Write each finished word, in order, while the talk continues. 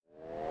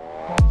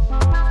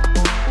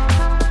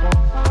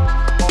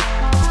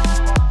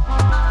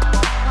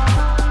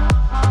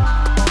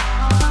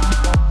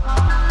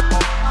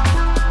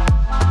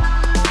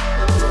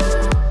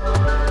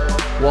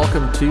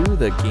to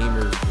the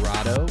Gamer's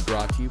Grotto,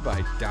 brought to you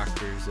by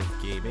Doctors of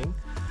Gaming,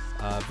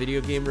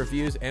 video game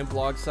reviews and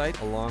blog site,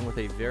 along with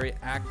a very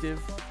active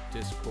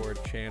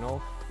Discord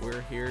channel.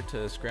 We're here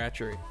to scratch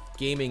your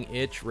gaming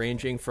itch,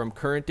 ranging from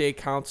current day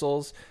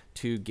consoles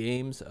to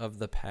games of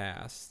the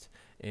past.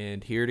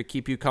 And here to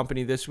keep you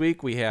company this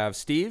week, we have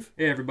Steve.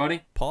 Hey,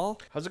 everybody.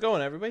 Paul. How's it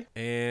going, everybody?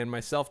 And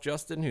myself,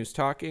 Justin, who's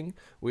talking.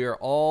 We are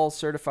all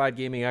certified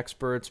gaming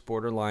experts,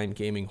 borderline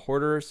gaming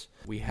hoarders.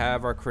 We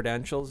have our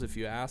credentials if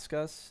you ask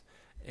us.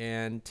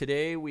 And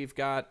today we've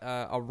got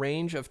a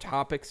range of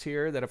topics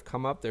here that have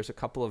come up. There's a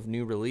couple of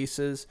new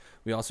releases.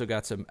 We also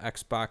got some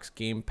Xbox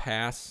Game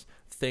Pass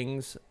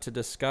things to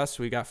discuss.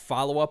 We got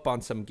follow-up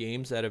on some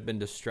games that have been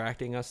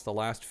distracting us the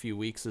last few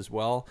weeks as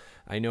well.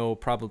 I know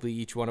probably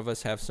each one of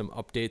us have some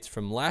updates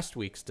from last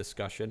week's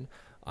discussion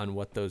on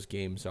what those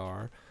games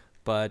are.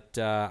 But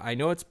I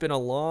know it's been a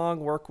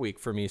long work week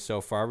for me so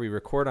far. We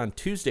record on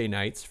Tuesday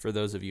nights, for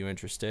those of you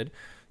interested.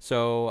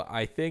 So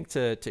I think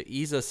to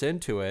ease us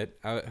into it,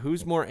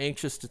 who's more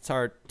anxious to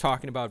start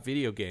talking about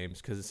video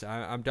games? Because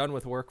I'm done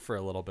with work for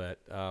a little bit.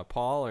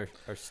 Paul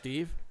or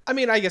Steve? I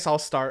mean, I guess I'll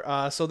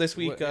start. So this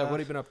week... What have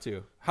you been up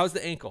to? How's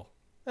the ankle?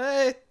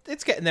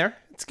 It's getting there.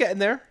 It's getting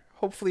there.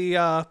 Hopefully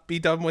be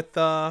done with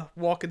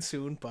walking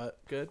soon, but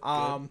good.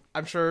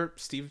 I'm sure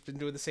Steve's been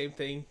doing the same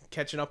thing,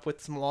 catching up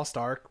with some Lost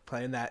Ark,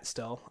 playing that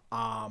still.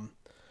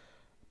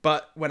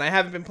 But when I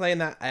haven't been playing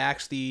that, I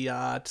actually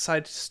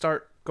decided to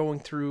start going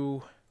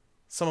through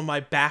some of my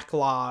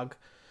backlog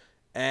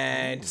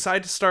and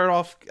decided to start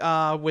off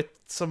with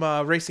some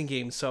racing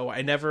games. So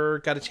I never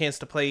got a chance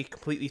to play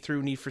completely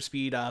through Need for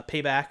Speed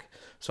Payback,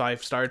 so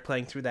I've started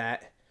playing through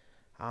that.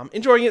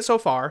 Enjoying it so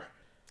far.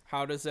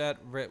 Where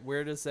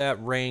does that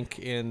rank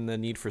in the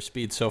Need for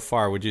Speed so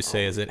far, would you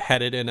say? Is it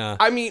headed in a...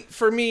 I mean,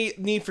 for me,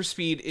 Need for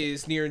Speed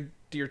is near and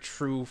dear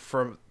true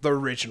from the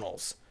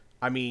originals.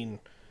 I mean,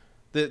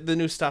 the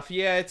new stuff,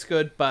 yeah, it's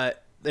good,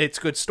 but it's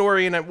good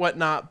story and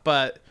whatnot,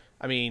 but,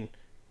 I mean,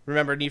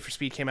 remember, Need for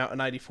Speed came out in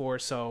 94,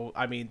 so,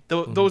 I mean,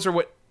 those are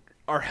what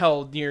are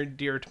held near and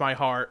dear to my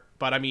heart,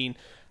 but, I mean,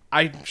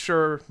 I'm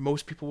sure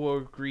most people will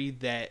agree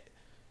that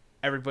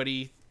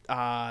everybody,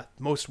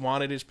 Most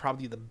Wanted is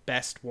probably the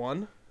best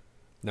one.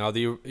 Now,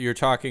 you're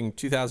talking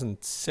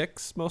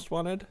 2006 Most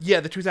Wanted? Yeah,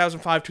 the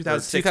 2005,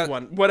 2006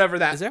 one. Whatever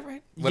that... Is that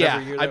right?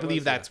 I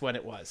believe that's when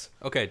it was.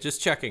 Okay,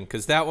 just checking,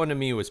 because that one to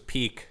me was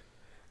peak.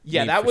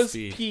 Yeah, Need that for was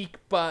Speed. peak,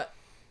 but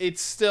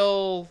it's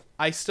still...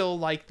 I still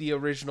like the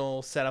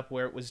original setup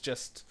where it was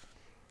just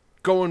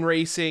going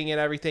racing and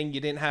everything.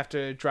 You didn't have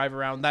to drive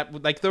around.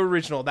 That, like, the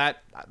original,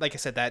 that, like I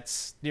said,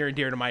 that's near and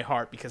dear to my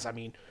heart because, I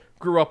mean,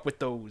 grew up with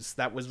those.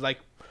 That was, like...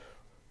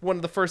 one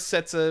of the first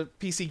sets of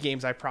PC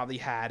games I probably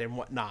had and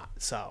whatnot,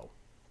 so.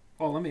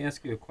 Paul, let me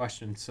ask you a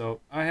question. So,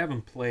 I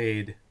haven't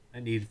played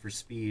a Need for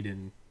Speed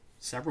in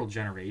several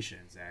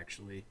generations,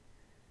 actually.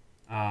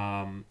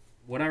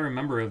 What I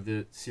remember of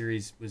the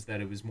series was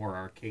that it was more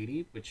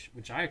arcadey, which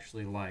I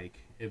actually like.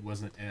 It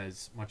wasn't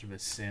as much of a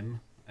sim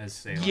as,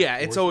 say, like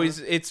yeah,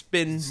 Forza. it's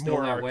been Still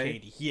more that way?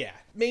 arcadey. Yeah.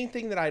 Main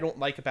thing that I don't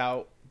like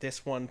about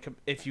this one,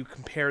 if you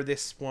compare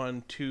this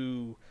one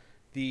to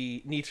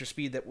the Need for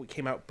Speed that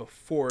came out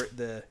before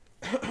the,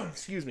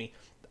 excuse me,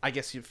 I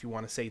guess if you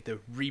want to say the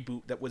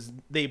reboot that was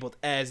labeled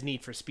as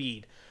Need for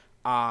Speed,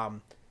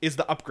 is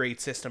the upgrade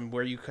system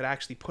where you could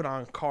actually put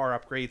on car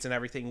upgrades and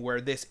everything,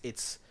 where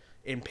it's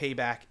in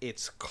Payback,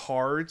 it's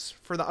cards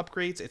for the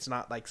upgrades. It's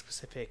not like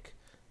specific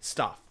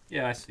stuff.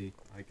 Yeah, I see.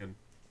 Like a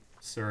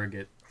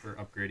surrogate for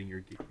upgrading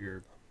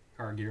your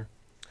car gear.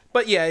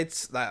 But yeah,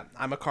 it's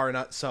I'm a car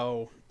nut,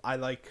 so I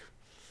like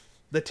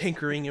the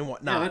tinkering and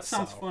whatnot. Yeah, that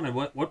sounds fun. And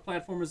what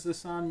platform is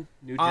this on?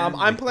 New gen?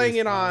 I'm playing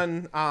it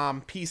on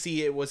PC.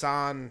 It was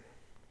on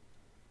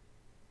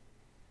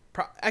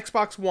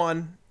Xbox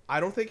One. I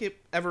don't think it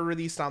ever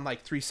released on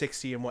like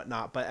 360 and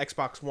whatnot, but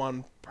Xbox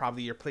One,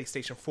 probably your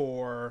PlayStation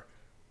 4,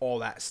 all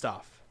that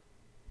stuff.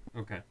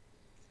 Okay.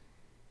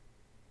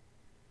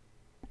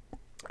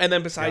 And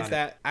then besides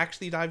that,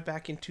 actually dive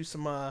back into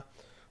some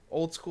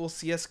old school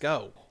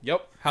CS:GO.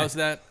 Yep. How's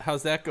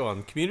that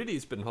going?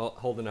 Community's been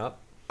holding up.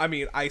 I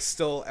mean, I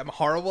still am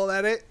horrible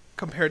at it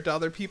compared to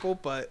other people,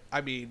 but I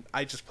mean,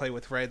 I just play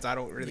with friends. I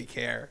don't really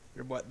care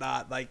or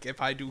whatnot, like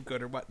if I do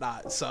good or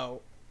whatnot.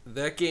 So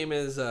that game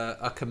is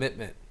a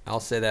commitment. I'll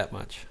say that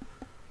much.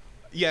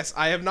 Yes,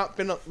 I have not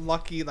been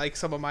lucky like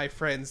some of my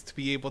friends to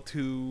be able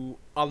to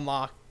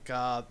unlock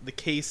the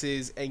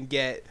cases and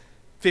get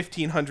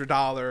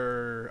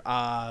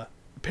 $1,500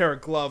 pair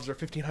of gloves or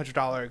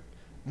 $1,500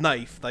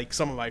 knife like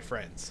some of my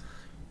friends.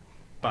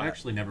 But I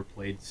actually never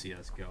played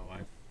CS:GO.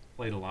 I've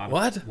played a lot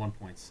of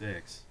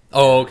 1.6.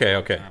 Oh, okay.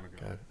 All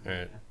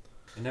right.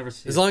 I never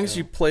as long as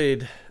you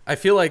played, I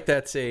feel like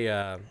that's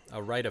a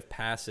rite of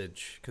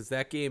passage, because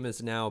that game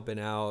has now been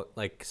out,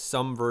 like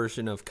some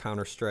version of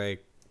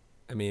Counter-Strike.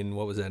 I mean,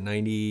 what was that,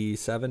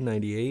 97,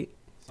 98?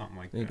 Something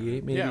like 98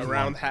 that. maybe? Yeah,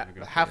 around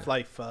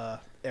Half-Life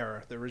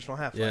era, the original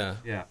Half-Life.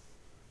 Yeah.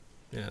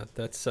 Yeah,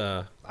 that's...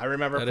 I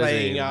remember that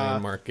playing is a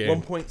landmark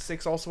game.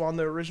 1.6 also on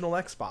the original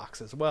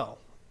Xbox as well.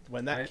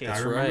 when that came I out.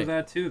 remember right.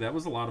 that too. That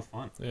was a lot of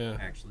fun. Yeah.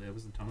 Actually, that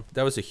was a ton of fun.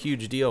 That was a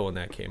huge deal when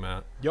that came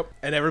out. Yep.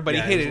 And everybody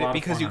Yeah, hated was a lot it of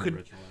because fun you on could the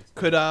original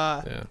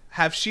Xbox.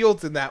 have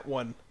shields in that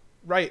one.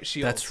 Riot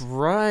shields. That's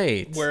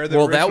right. Where the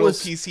original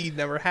PC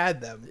never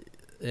had them.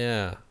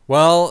 Yeah.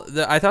 Well,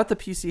 I thought the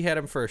PC had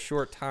them for a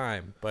short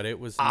time, but it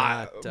was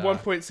not.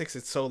 1.6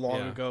 it's so long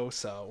yeah. ago,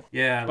 so.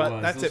 Yeah, but it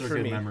was. that's Those it are for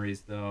good me.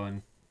 memories, though,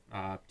 and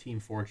Team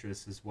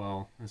Fortress as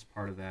well as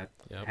part of that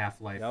Yep.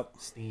 Half-Life Yep.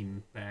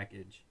 Steam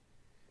package,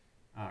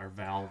 or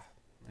Valve,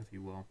 if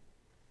you will.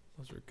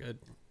 Those were good.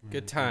 Mm,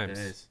 Good times.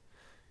 days.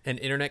 And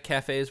internet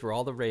cafes were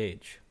all the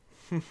rage.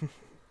 Those,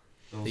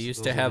 They used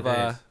those to are have the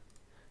days.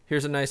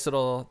 Here's a nice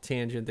little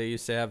tangent. They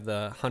used to have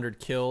the 100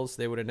 kills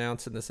they would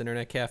announce in this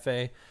internet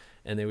cafe,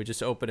 and they would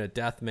just open a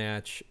death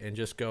match and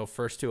just go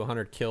first to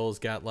 100 kills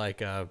got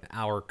like a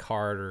hour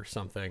card or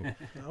something.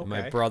 And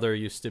my brother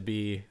used to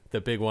be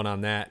the big one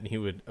on that, and he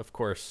would of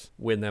course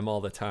win them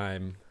all the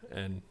time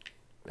and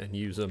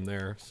use them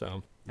there.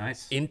 So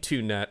Nice.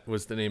 IntoNet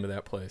was the name of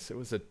that place. It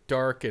was a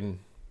dark and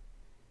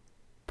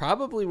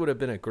probably would have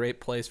been a great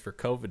place for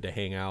COVID to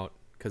hang out,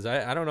 because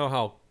I don't know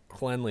how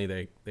cleanly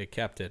they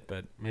kept it,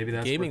 but Maybe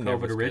that's gaming where there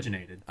was COVID good.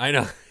 originated. I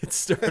know it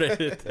started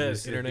at the It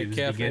was internet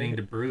cafe. beginning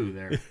to brew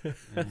there.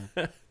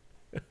 Yeah.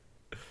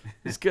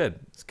 It's good.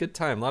 It's a good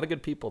time. A lot of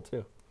good people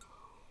too.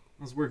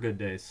 Those were good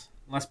days.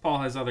 Unless Paul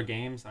has other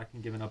games, I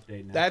can give an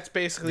update now. That's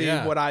basically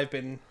Yeah. what I've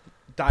been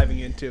diving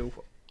into.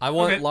 I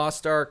want Okay.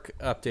 Lost Ark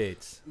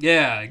updates.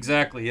 Yeah,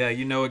 exactly. Yeah,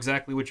 you know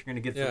exactly what you're going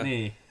to get Yeah. from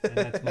me. And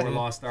that's more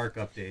Lost Ark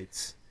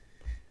updates.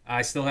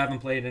 I still haven't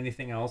played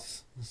anything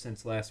else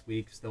since last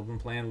week. Still been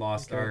playing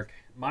Lost Ark.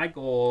 My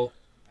goal,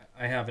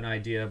 I have an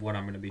idea of what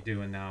I'm going to be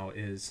doing now,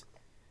 is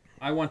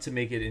I want to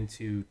make it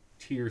into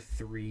tier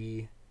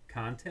 3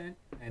 content,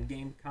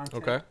 endgame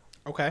content. Okay.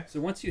 Okay. So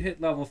once you hit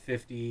level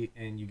 50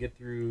 and you get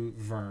through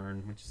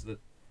Vern, which is the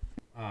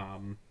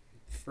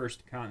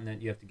first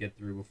continent you have to get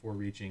through before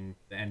reaching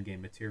the endgame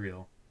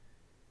material,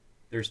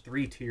 there's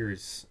 3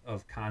 tiers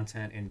of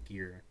content and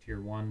gear. Tier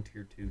 1,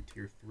 Tier 2,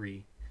 Tier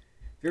 3.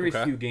 Very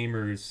Okay. few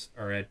gamers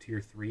are at Tier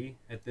 3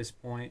 at this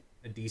point.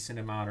 A decent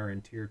amount are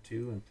in Tier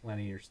 2, and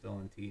plenty are still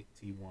in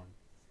T1.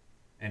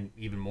 And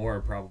even more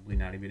are probably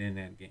not even in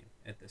endgame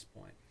at this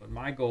point. But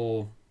my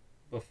goal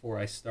before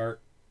I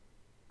start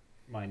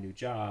my new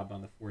job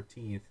on the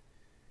 14th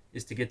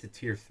is to get to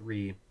Tier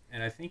 3,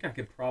 and I think I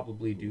could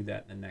probably do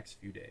that in the next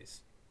few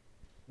days.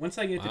 Once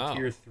I get Wow. to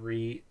Tier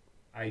 3,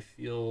 I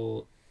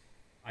feel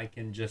I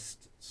can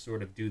just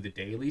sort of do the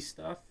daily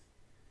stuff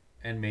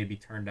and maybe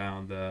turn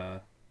down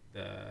the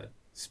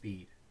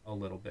speed a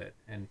little bit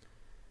and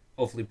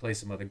hopefully play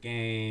some other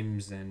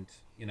games. And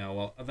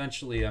well,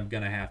 eventually I'm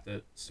gonna have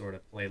to sort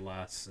of play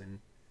less and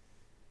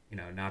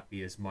not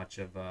be as much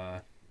of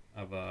a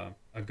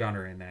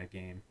gunner in that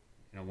game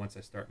once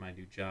I start my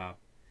new job.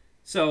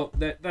 So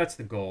that's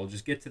the goal.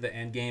 Just get to the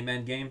end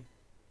game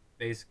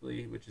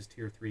basically, which is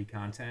Tier 3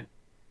 content.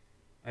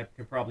 I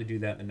could probably do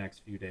that in the next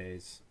few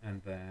days,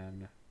 and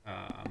then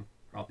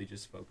probably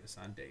just focus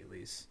on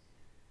dailies.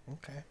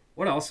 Okay.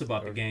 What else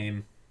about the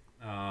game?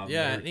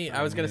 Yeah,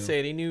 I was gonna say,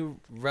 any new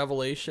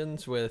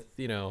revelations with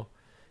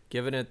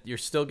giving it? You're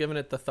still giving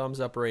it the thumbs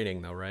up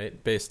rating though,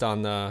 right? Based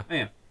on the I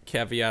am.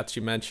 caveats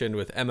you mentioned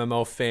with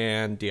MMO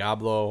fan,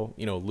 Diablo,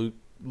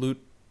 loot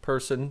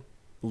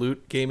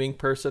gaming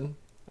person.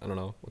 I don't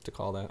know what to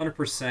call that.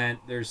 100%.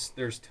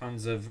 There's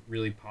tons of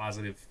really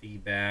positive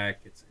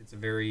feedback. It's a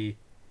very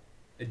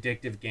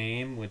addictive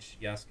game, which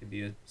yes could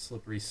be a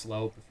slippery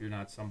slope if you're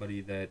not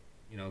somebody that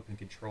can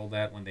control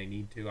that when they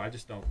need to. I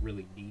just don't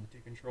really need to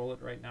control it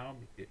right now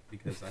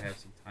because I have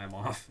some time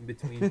off in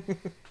between.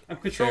 I'm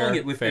controlling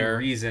it within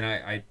reason.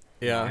 I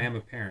am a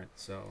parent,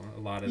 so a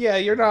lot of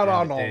you're not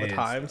on the all day the and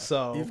time,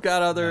 stuff. so You've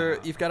got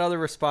other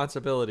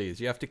responsibilities.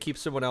 You have to keep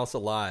someone else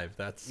alive.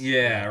 That's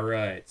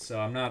right. So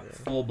I'm not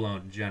full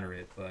blown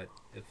degenerate, but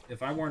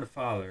if I weren't a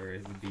father,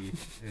 it would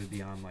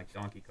be on like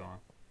Donkey Kong.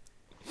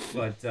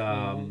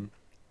 But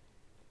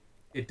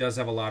it does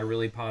have a lot of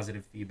really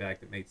positive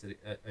feedback that makes it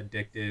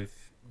addictive.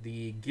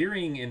 The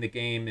gearing in the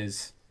game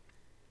it's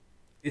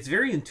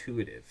very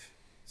intuitive.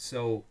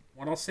 So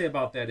what I'll say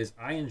about that is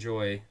I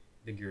enjoy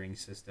the gearing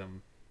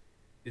system.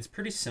 It's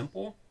pretty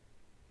simple,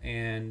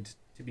 and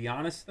to be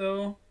honest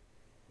though,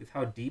 with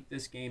how deep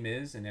this game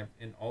is and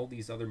all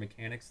these other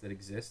mechanics that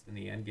exist in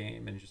the end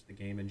game and just the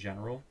game in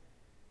general,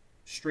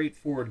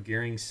 straightforward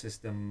gearing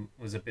system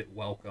was a bit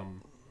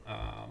welcome,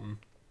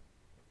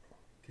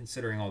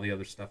 considering all the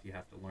other stuff you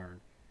have to learn.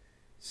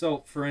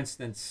 So, for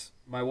instance,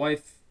 my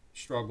wife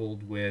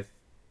struggled with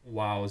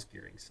WoW's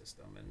gearing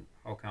system and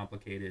how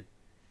complicated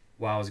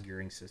WoW's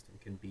gearing system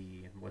can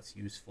be and what's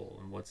useful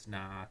and what's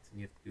not,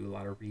 and you have to do a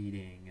lot of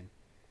reading and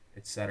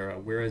etc.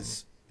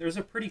 Whereas there's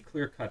a pretty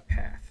clear-cut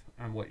path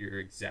on what you're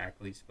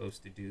exactly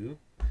supposed to do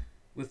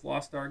with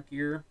Lost Ark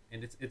gear,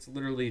 and it's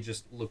literally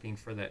just looking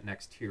for that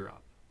next tier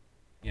up,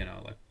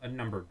 like a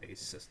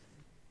number-based system,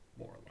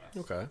 more or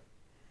less. okay.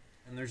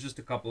 And there's just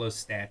a couple of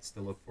stats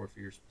to look for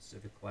your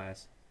specific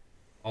class,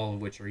 all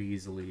of which are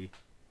easily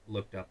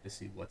looked up to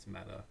see what's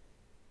meta.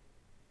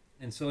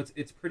 and so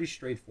it's pretty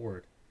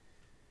straightforward.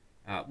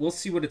 We'll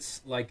see what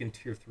it's like in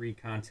Tier 3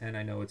 content.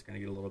 I know it's going to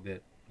get a little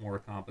bit more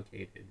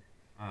complicated,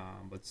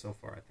 but so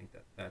far I think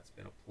that's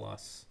been a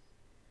plus.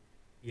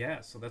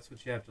 Yeah, so that's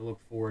what you have to look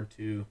forward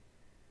to.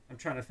 I'm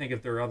trying to think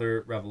if there are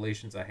other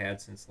revelations I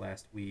had since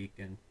last week,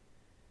 and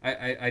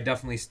I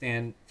definitely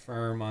stand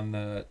firm on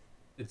the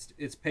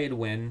it's pay to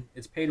win.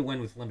 It's pay to win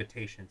with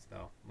limitations,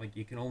 though. Like,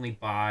 you can only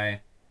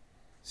buy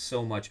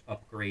so much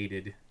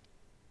upgraded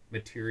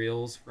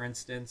materials, for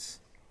instance,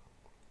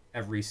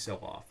 every so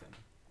often.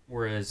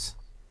 Whereas,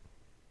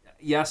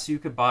 yes, you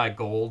could buy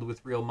gold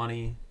with real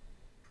money,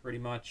 pretty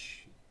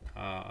much,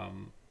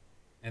 and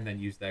then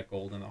use that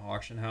gold in the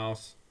auction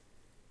house.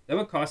 That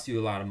would cost you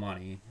a lot of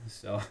money.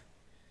 So,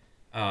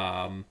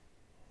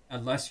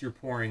 unless you're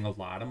pouring a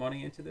lot of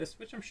money into this,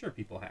 which I'm sure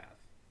people have.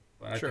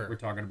 But I think we're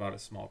talking about a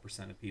small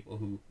percent of people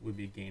who would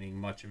be gaining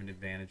much of an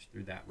advantage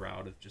through that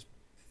route of just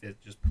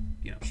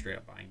straight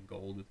up buying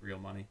gold with real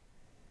money.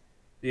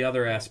 The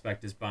other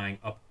aspect is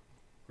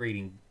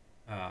upgrading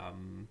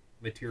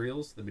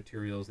materials, the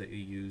materials that you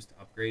use to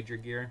upgrade your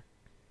gear,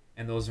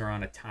 and those are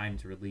on a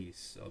timed release.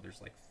 So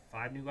there's like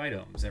 5 new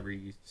items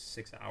every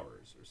 6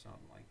 hours or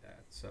something like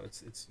that. So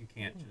it's you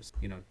can't just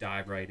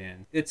dive right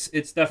in. It's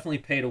definitely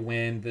pay to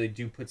win. They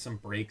do put some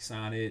brakes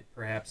on it.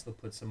 Perhaps they'll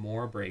put some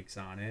more brakes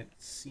on it.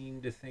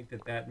 Seem to think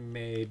that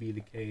may be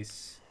the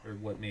case, or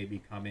what may be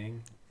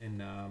coming in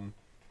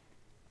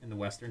the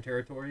Western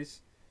territories.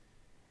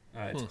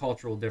 It's a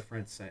cultural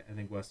difference. I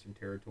think Western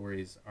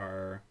territories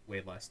are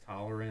way less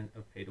tolerant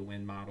of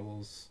pay-to-win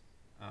models,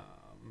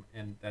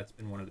 and that's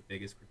been one of the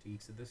biggest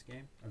critiques of this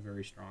game, a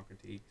very strong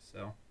critique.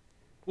 So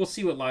we'll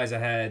see what lies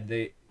ahead.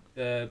 They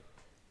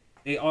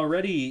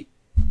already,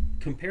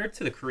 compared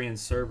to the Korean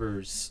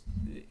servers,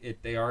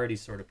 they already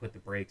sort of put the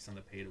brakes on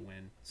the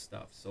pay-to-win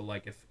stuff. So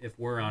like if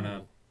we're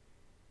on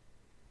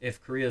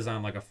if Korea's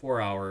on like a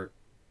 4-hour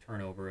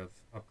turnover of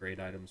upgrade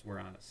items, we're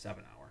on a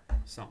 7-hour,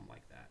 something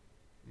like that.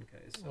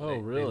 Okay,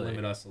 so they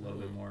limit us a little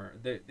bit more.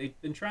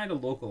 They've been trying to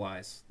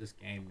localize this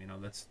game.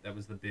 That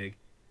was the big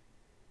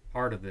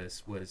part of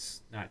this,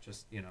 was not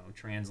just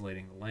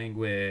translating the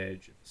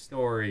language, the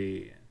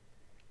story, and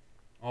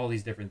all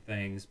these different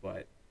things.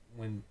 But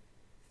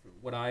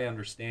what I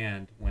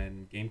understand,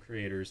 when game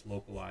creators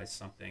localize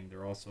something,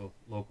 they're also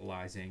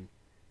localizing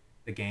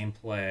the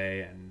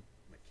gameplay and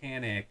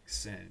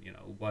mechanics, and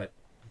what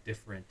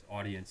different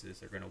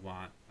audiences are going to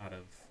want out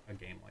of a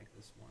game like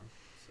this one.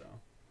 So.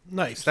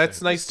 Nice.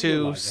 That's nice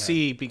to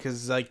see,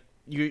 because like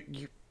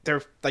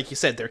they're, like you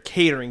said, they're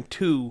catering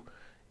to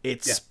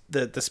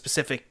the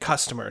specific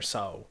customer.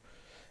 So,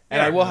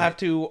 and I will have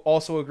to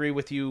also agree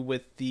with you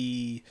with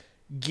the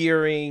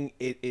gearing.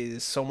 It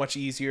is so much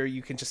easier.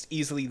 You can just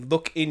easily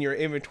look in your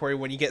inventory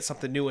when you get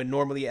something new, and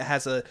normally it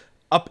has a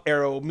up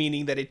arrow,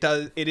 meaning that it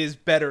is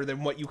better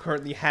than what you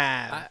currently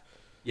have.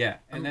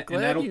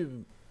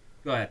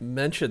 Go ahead.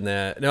 Mention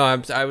that. No,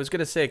 I was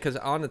gonna say, because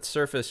on its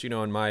surface,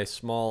 in my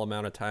small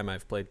amount of time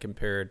I've played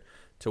compared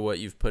to what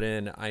you've put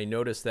in, I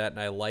noticed that,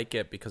 and I like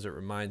it because it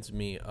reminds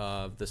me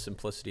of the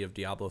simplicity of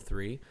Diablo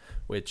 3,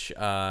 which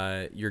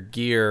your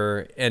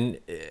gear, and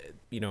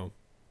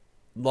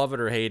love it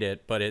or hate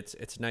it, but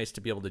it's nice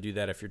to be able to do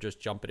that if you're just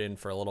jumping in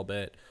for a little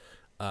bit,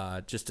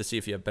 just to see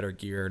if you have better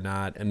gear or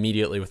not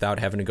immediately, without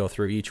having to go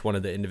through each one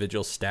of the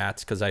individual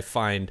stats. Because I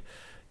find,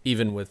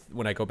 even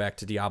when I go back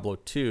to Diablo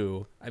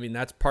 2, I mean,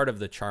 that's part of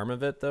the charm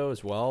of it, though,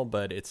 as well,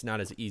 but it's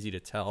not as easy to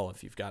tell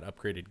if you've got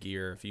upgraded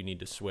gear, if you need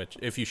to switch,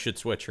 if you should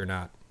switch or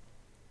not.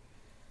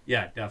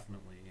 Yeah,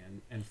 definitely.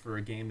 And for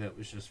a game that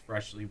was just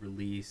freshly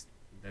released,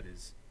 that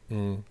is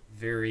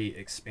very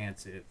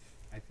expansive,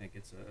 I think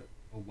it's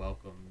a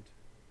welcomed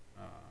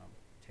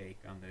take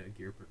on the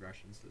gear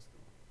progression system.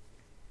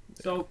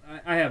 So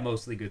I have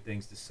mostly good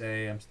things to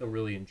say. I'm still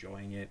really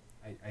enjoying it.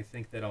 I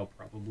think that I'll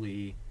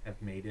probably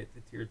have made it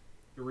to Tier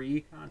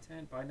 3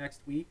 content by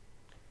next week,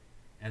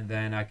 and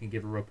then I can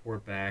give a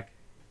report back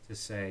to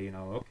say,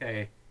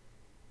 okay,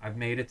 I've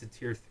made it to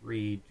Tier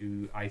 3.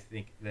 Do I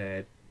think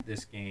that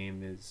this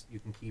game you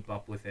can keep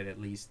up with it at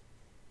least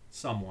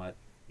somewhat,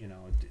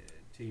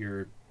 to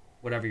your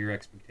whatever your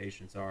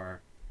expectations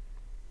are,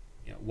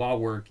 while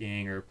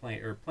working or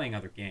playing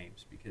other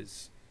games?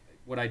 Because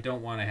what I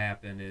don't want to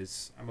happen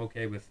is, I'm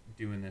okay with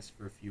doing this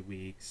for a few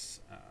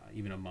weeks,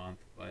 even a month,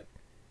 but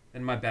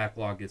then my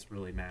backlog gets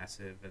really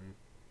massive,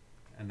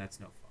 and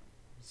that's no fun.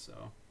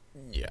 So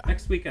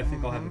next week I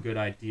think I'll have a good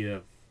idea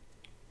of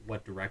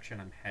what direction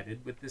I'm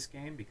headed with this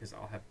game, because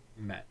I'll have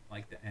met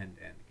like the end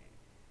game.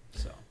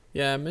 So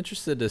yeah, I'm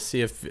interested to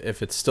see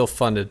if it's still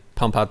fun to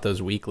pump out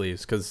those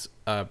weeklies, because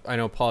I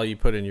know, Paul, you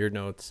put in your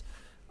notes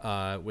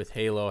with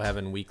Halo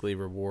having weekly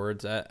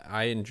rewards.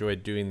 I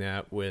enjoyed doing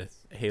that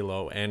with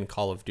Halo and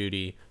Call of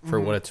Duty for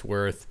what it's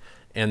worth.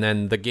 And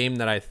then the game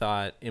that I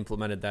thought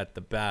implemented that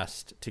the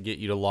best to get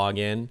you to log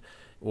in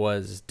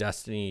was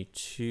Destiny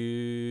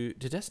 2.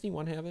 Did Destiny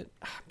 1 have it?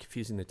 I'm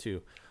confusing the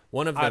two.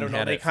 One of them, I don't know,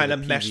 had they kind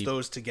of meshed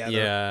those together.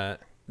 Yeah,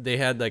 they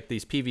had like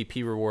these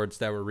PvP rewards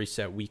that were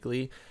reset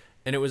weekly.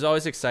 And it was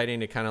always exciting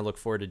to kind of look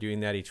forward to doing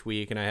that each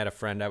week. And I had a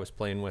friend I was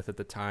playing with at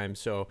the time,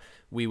 so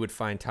we would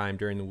find time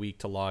during the week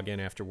to log in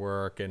after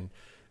work and,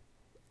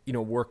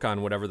 work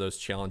on whatever those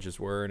challenges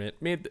were. And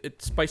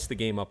it spiced the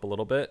game up a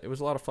little bit. It was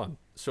a lot of fun.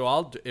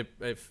 So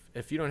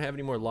if you don't have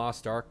any more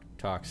Lost Ark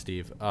talk,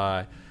 Steve,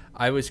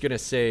 I was going to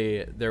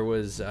say there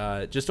was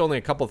just only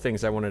a couple of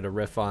things I wanted to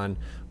riff on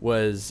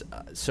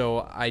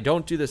so I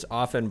don't do this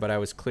often, but I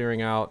was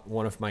clearing out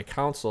one of my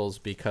consoles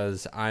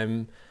because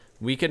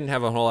we can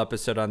have a whole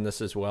episode on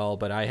this as well,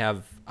 but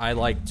I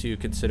like to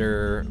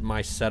consider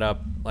my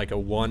setup like a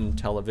one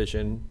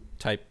television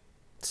type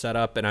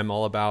setup, and I'm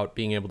all about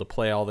being able to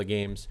play all the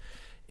games.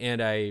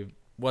 And I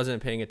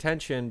wasn't paying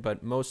attention,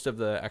 but most of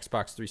the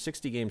Xbox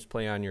 360 games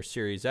play on your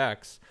Series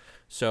X.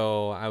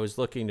 So I was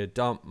looking to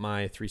dump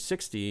my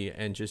 360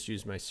 and just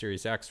use my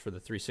Series X for the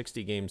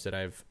 360 games that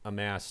I've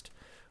amassed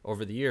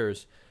over the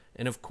years.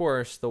 And of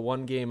course, the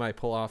one game I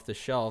pull off the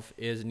shelf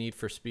is Need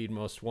for Speed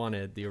Most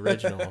Wanted, the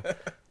original.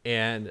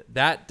 And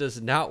that does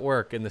not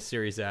work in the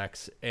Series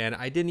X. And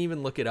I didn't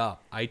even look it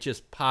up. I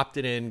just popped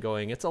it in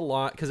going, it's a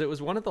lot, because it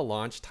was one of the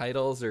launch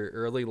titles or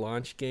early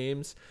launch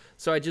games.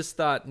 So I just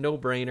thought, no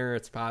brainer,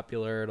 it's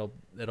popular,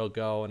 it'll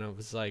go. And I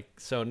was like,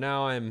 so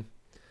now I'm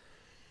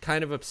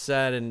kind of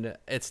upset, and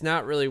it's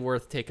not really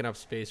worth taking up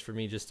space for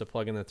me just to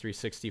plug in the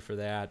 360 for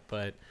that.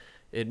 But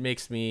it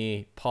makes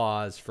me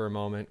pause for a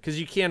moment because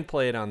you can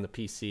play it on the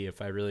PC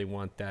if I really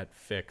want that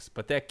fix.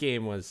 But that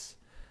game was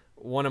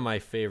one of my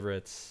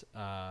favorites.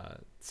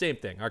 Same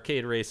thing,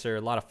 arcade racer,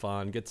 a lot of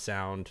fun, good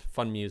sound,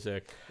 fun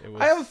music.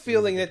 I have a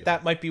feeling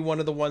that might be one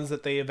of the ones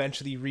that they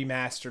eventually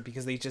remastered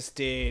because they just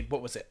did,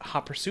 what was it,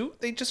 Hot Pursuit?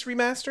 They just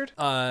remastered.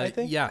 I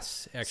think.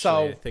 Yes, actually.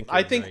 So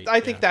I think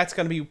right. that's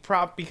going to be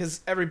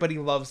because everybody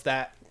loves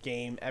that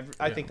game.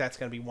 I think that's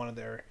going to be one of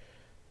their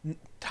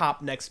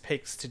top next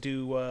picks to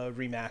do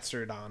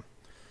remastered on.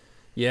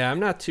 Yeah, I'm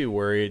not too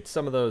worried.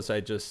 Some of those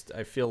I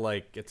feel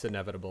like it's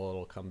inevitable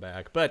it'll come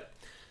back. But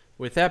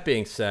with that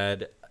being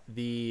said,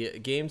 the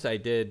games I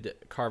did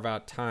carve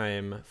out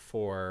time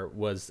for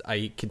was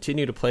I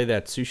continue to play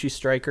that Sushi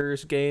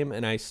Strikers game,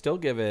 and I still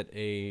give it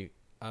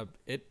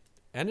it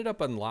ended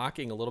up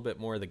unlocking a little bit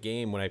more of the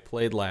game when I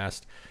played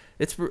last.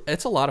 It's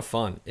a lot of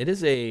fun. It is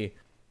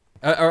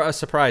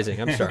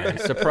surprising. I'm sorry,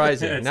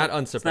 surprising, not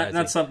unsurprising.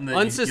 Not something that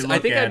you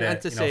look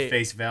at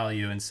face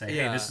value and say,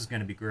 "Hey, this is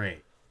going to be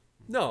great."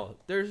 No,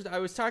 I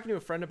was talking to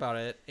a friend about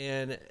it,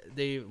 and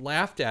they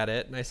laughed at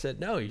it, and I said,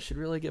 "No, you should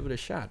really give it a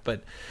shot."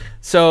 But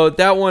so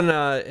that one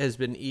has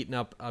been eating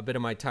up a bit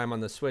of my time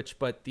on the Switch.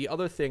 But the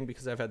other thing,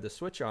 because I've had the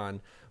Switch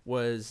on,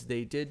 was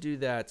they did do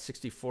that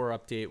 64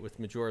 update with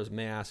Majora's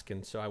Mask,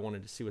 and so I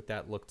wanted to see what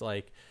that looked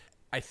like.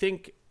 I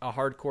think a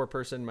hardcore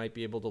person might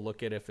be able to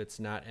look at if it's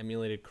not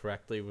emulated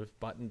correctly with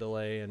button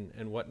delay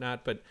and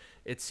whatnot, but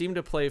it seemed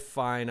to play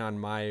fine on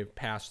my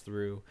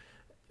pass-through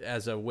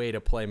as a way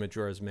to play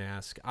Majora's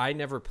Mask. I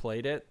never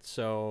played it,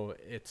 so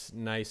it's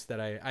nice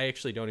that I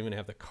actually don't even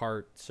have the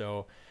cart,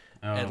 so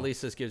at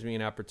least this gives me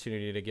an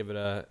opportunity to give it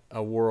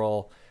a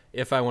whirl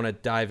if I want to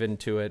dive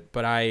into it.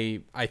 But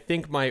I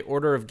think my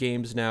order of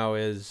games now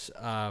is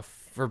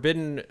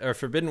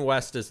Forbidden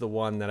West is the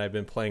one that I've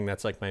been playing.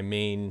 That's like my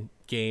main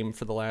game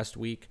for the last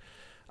week,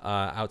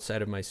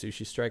 outside of my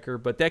Sushi Striker.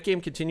 But that game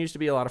continues to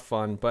be a lot of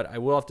fun. But I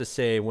will have to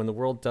say, when the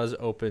world does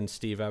open,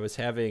 Steve, I was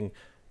having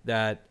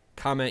that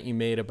comment you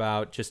made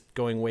about just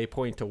going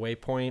waypoint to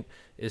waypoint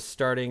is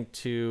starting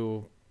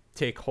to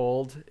take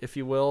hold, if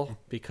you will,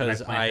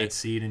 because I plant that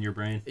seed in your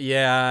brain.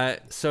 Yeah.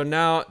 So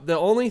now the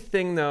only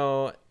thing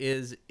though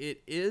is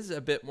it is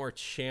a bit more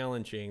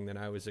challenging than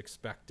I was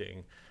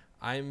expecting.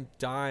 I'm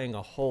dying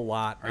a whole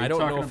lot. Are you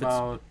talking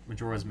about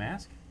Majora's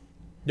Mask?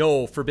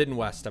 No, Forbidden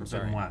West.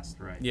 Forbidden West,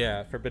 right?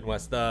 Yeah, Forbidden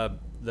West. The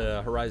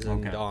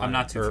Horizon Dawn. I'm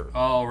not too.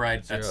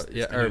 Right. That's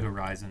the new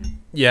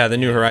Horizon. Yeah, the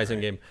new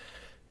Horizon game.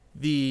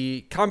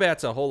 The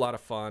combat's a whole lot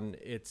of fun.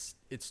 It's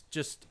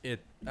just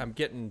I'm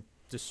getting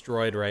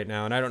destroyed right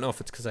now, and I don't know if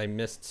it's because I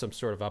missed some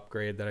sort of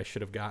upgrade that I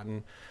should have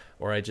gotten,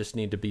 or I just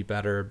need to be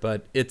better.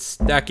 But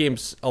that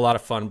game's a lot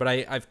of fun. But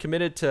I've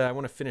committed to, I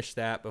want to finish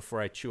that before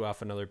I chew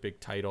off another big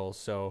title.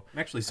 So I'm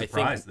actually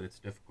surprised that it's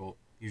difficult.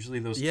 Usually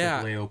those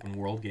AAA open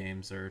world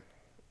games are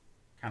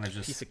kind of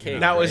just piece of cake.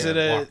 Now is it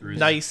a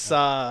nice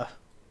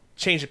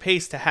change of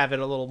pace to have it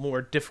a little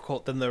more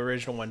difficult than the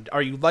original one?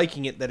 Are you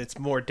liking it that it's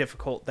more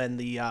difficult than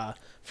the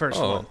first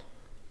one?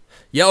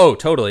 Yeah,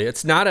 totally.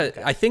 It's not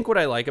I think what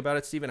I like about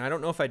it, Steven, I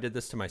don't know if I did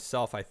this to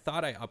myself. I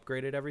thought I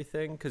upgraded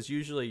everything because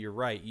usually you're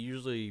right.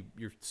 Usually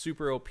you're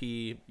super OP.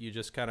 You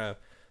just kind of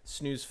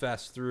snooze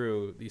fast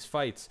through these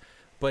fights.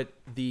 But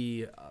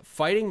the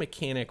fighting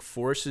mechanic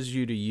forces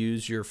you to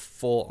use your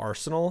full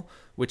arsenal,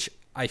 which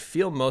I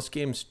feel most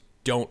games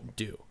don't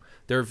do.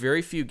 There are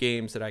very few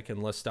games that I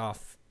can list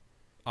off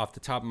the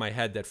top of my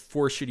head that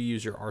force you to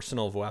use your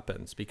arsenal of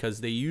weapons,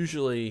 because they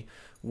usually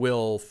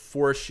will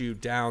force you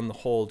down the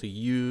hole to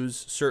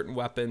use certain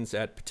weapons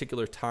at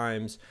particular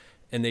times,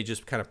 and they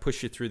just kind of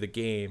push you through the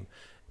game.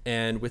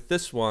 And with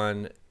this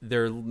one,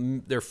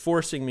 they're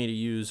forcing me to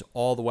use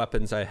all the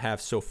weapons I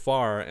have so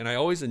far, and I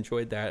always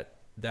enjoyed that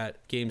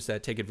games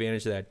that take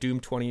advantage of that. Doom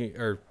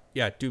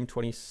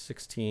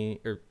 2016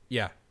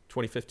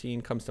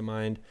 2015 comes to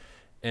mind,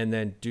 and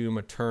then Doom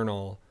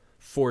Eternal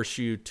force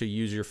you to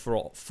use your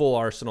full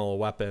arsenal of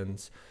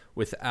weapons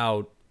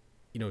without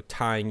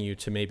tying you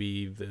to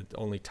maybe the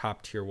only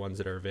top tier ones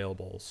that are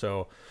available.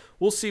 So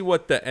we'll see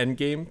what the end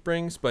game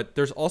brings, but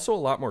there's also a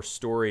lot more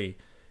story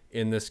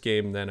in this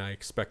game than I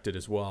expected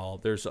as well.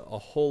 There's a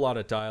whole lot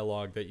of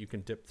dialogue that you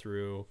can dip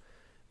through.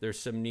 There's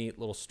some neat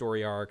little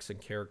story arcs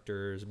and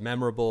characters,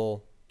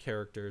 memorable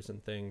characters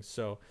and things.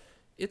 So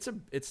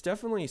it's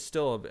definitely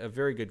still a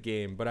very good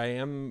game, but I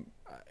am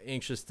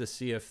anxious to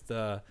see if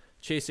the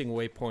chasing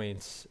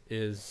waypoints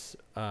is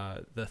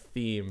the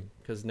theme,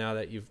 because now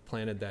that you've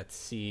planted that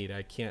seed,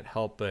 I can't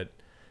help but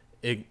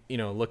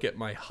look at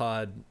my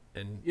HUD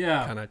and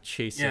kind of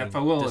chasing if I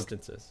will,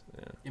 distances.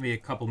 Give me a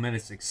couple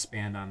minutes to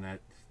expand on that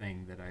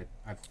thing that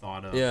I've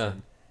thought of. Yeah.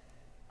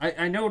 And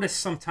I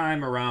noticed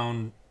sometime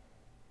around,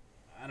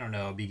 I don't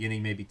know,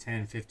 beginning maybe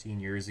 10,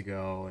 15 years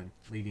ago and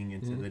leading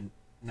into the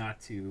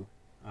not too,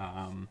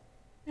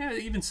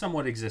 even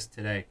somewhat exist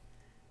today.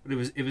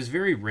 But it was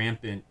very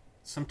rampant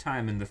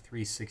sometime in the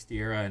 360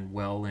 era and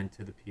well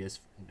into the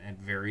PS, and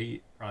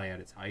very probably at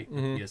its height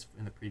in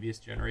the previous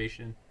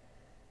generation,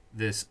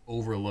 this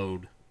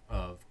overload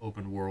of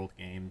open world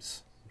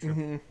games,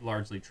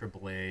 largely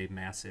AAA,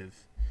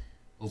 massive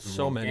open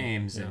world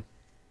games. Yeah.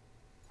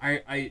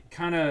 And I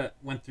kind of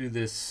went through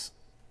this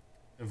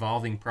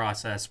evolving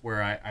process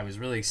where I was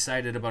really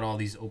excited about all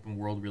these open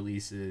world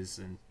releases,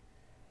 and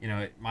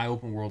my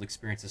open world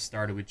experiences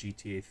started with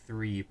GTA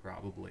 3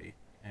 probably,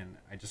 and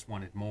I just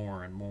wanted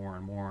more and more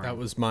and more. That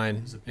was mine.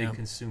 There was a big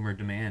consumer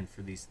demand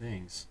for these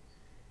things,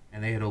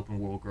 and they had open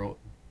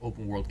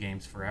world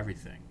games for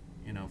everything.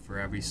 For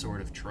every sort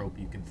of trope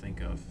you can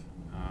think of,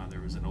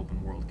 there was an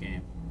open world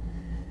game,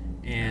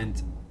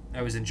 and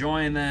I was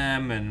enjoying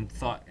them and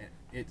thought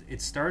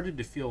it started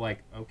to feel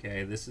like,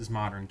 okay, this is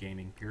modern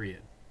gaming,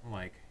 period.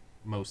 Like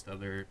most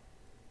other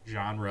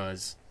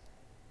genres,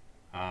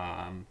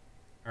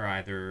 are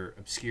either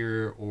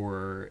obscure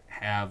or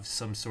have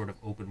some sort of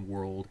open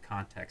world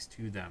context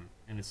to them,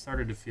 and it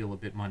started to feel a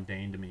bit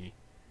mundane to me.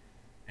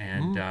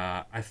 And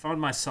I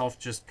found myself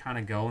just kind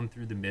of going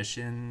through the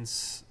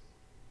missions,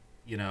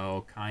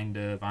 kind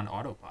of on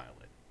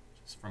autopilot,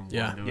 just from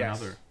one to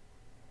another,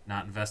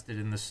 not invested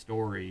in the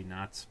story,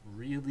 not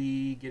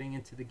really getting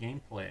into the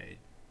gameplay.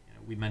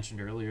 We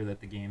mentioned earlier that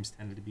the games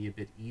tended to be a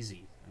bit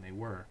easy, and they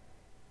were.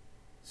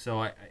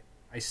 So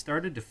I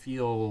started to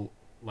feel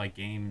like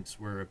games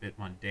were a bit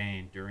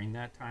mundane during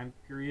that time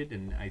period,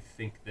 and I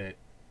think that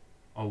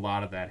a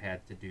lot of that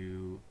had to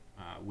do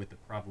with the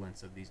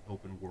prevalence of these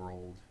open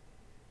world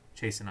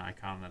chase an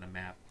icon on a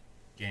map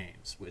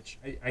games, which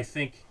I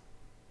think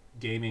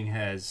gaming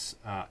has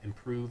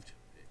improved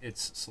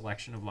its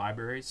selection of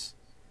libraries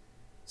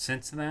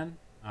since then.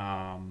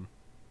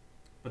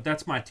 But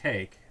that's my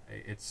take.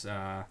 It's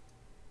a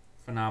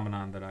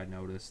phenomenon that I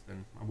noticed,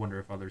 and I wonder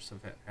if others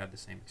have had the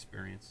same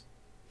experience.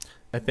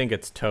 I think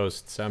it's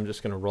toast, so I'm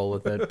just going to roll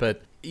with it.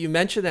 But you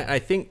mentioned that, I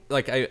think,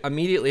 I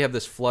immediately have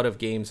this flood of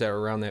games that were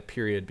around that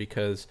period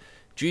because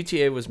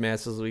GTA was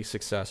massively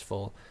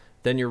successful.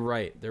 Then you're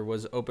right. There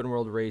was open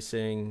world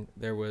racing.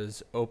 There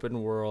was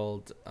open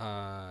world.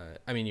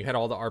 You had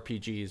all the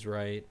RPGs,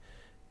 right?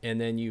 And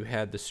then you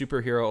had the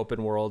superhero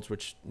open worlds,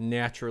 which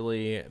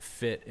naturally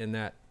fit in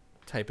that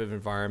type of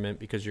environment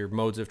because your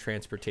modes of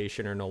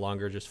transportation are no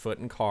longer just foot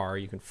and car.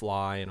 You can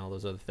fly and all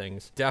those other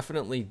things.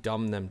 Definitely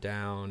dumb them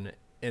down.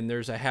 And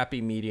there's a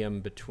happy medium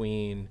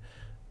between,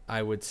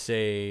 I would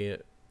say,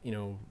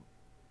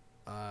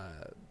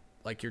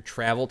 like your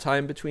travel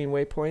time between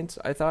waypoints,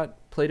 I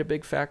thought played a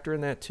big factor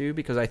in that too,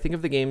 because I think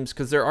of the games,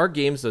 because there are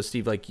games though,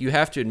 Steve, like you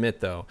have to admit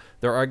though,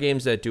 there are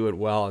games that do it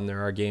well and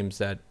there are games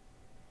that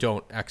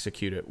don't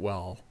execute it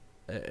well,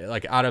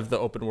 like out of the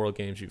open world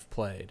games you've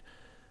played,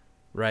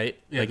 right?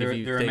 Yeah, like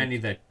there are many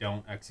that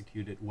don't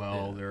execute it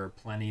well. Yeah. There are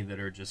plenty that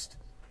are just,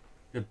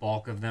 the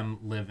bulk of them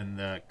live in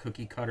the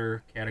cookie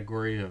cutter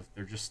category of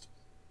they're just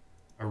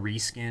a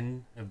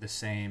reskin of the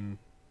same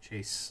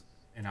chase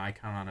an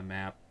icon on a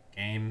map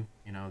game,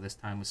 this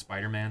time with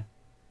Spider-Man.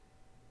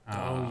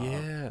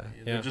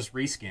 They're just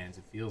reskins.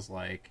 It feels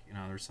like,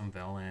 there's some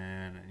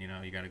villain and,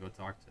 you got to go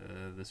talk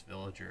to this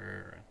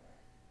villager.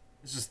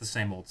 It's just the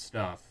same old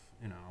stuff,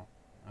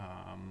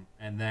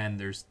 and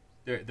then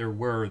there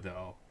were,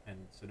 though,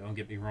 and so don't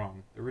get me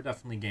wrong, there were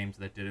definitely games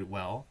that did it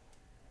well.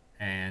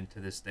 And to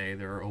this day,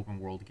 there are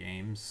open world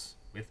games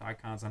with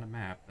icons on a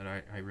map that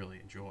I really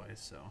enjoy.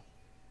 So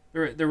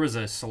there was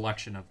a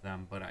selection of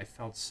them, but I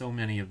felt so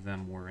many of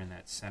them were in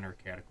that center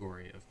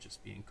category of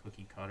just being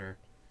cookie cutter,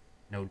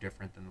 no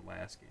different than the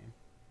last game.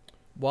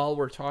 While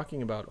we're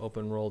talking about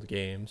open world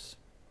games,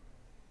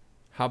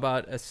 how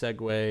about a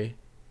segue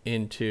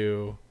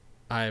into,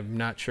 I'm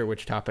not sure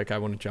which topic I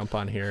want to jump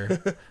on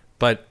here,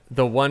 but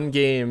the one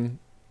game,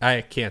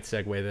 I can't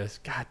segue this.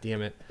 God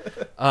damn it.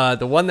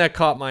 The one that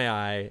caught my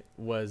eye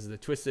was the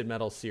Twisted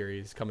Metal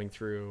series coming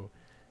through,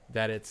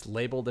 that it's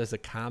labeled as a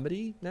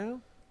comedy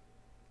now.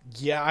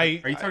 Yeah, Are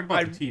you talking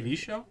about the TV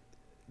show?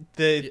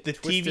 the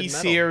Twisted TV Metal.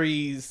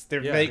 series.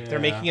 They're Yeah. they're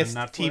making a on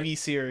Netflix? TV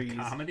series.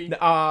 Comedy?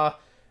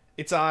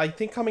 It's I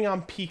think coming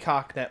on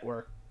Peacock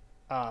Network.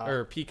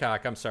 Or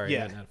Peacock, I'm sorry,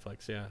 Yeah. not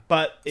Netflix, yeah.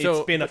 But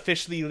it's been but-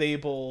 officially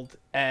labeled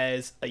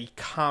as a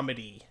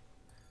comedy.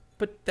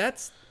 But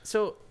that's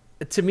so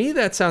to me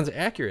that sounds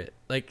accurate.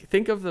 Like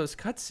think of those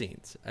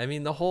cutscenes. I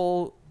mean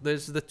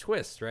there's the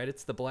twist, right?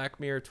 It's the Black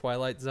Mirror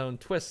Twilight Zone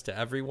twist to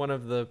every one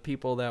of the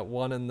people that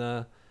won in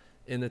the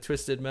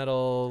Twisted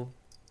Metal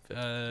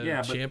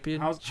Yeah, but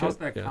championship. how's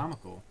that Yeah.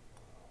 comical?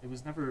 It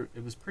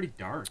was pretty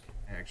dark,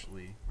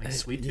 actually. Like,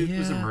 Sweet Tooth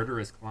was a yeah.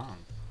 murderous clown.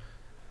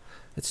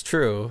 It's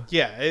true.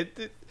 Yeah,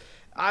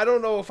 I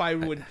don't know if I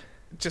would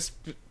just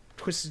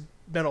Twisted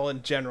Metal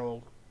in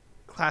general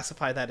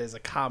classify that as a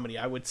comedy.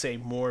 I would say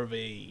more of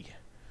a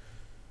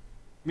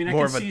I mean, I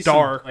more can of see a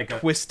dark, some, like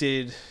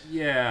twisted.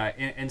 Yeah,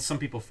 and some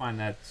people find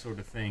that sort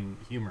of thing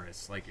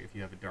humorous. Like, if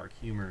you have a dark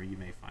humor, you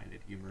may find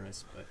it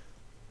humorous. But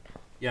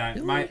yeah,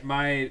 Really?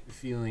 my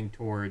feeling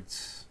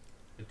towards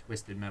the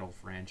Twisted Metal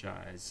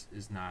franchise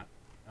is not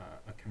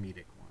a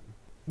comedic one.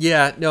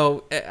 Yeah,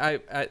 no,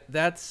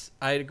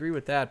 I agree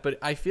with that, but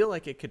I feel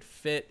like it could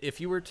fit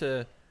if you were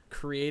to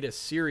create a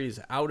series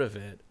out of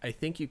it. I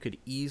think you could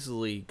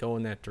easily go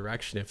in that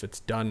direction if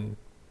it's done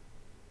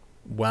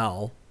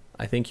well.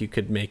 I think you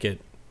could make it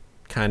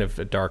kind of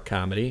a dark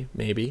comedy,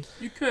 maybe.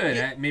 You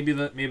could maybe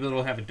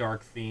it'll have a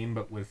dark theme,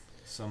 but with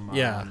some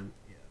Yeah.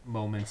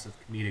 moments of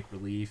comedic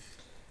relief.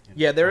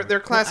 Yeah, they're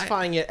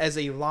classifying it as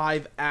a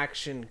live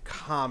action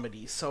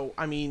comedy. So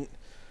I mean,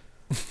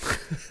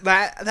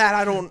 that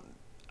I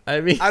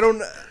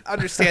don't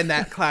understand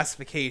that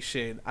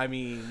classification. I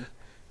mean,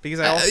 because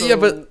I also yeah,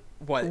 but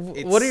what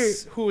are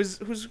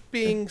who's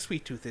being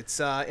Sweet Tooth? It's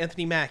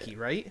Anthony Mackie,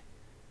 right?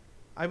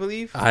 I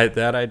believe. I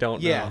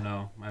don't Yeah. I don't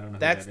know who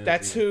That's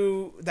that is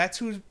either. that's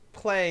who's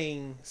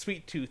playing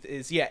Sweet Tooth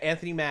is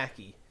Anthony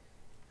Mackie.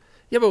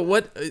 Yeah, but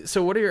what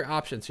are your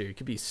options here? It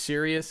could be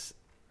serious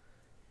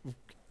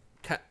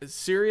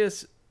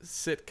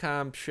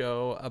sitcom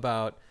show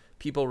about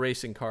people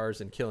racing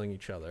cars and killing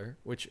each other,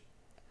 which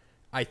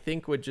I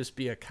think would just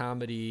be a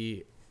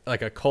comedy,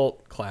 like a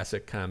cult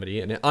classic comedy,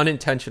 an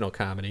unintentional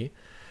comedy.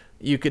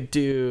 You could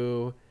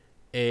do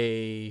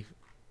a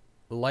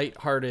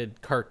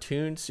lighthearted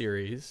cartoon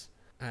series.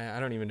 I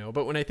don't even know,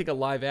 but when I think of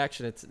live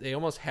action, they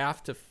almost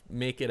have to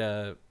make it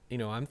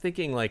I'm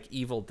thinking like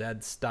Evil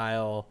Dead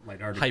style,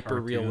 Lighthearted hyper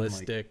cartoon,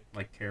 realistic.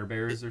 like Care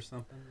Bears or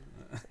something.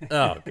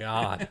 Oh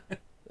God.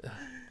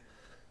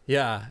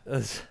 Yeah.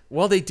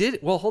 Well, they did.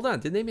 Well, hold on.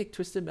 Didn't they make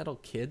Twisted Metal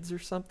Kids or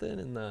something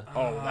in the?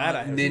 Oh, that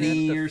I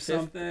Mini the or fifth-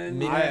 something.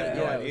 Mini- I have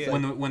no yeah, it was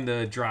idea. like- When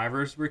the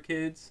drivers were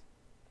kids.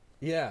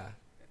 Yeah.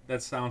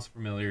 That sounds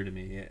familiar to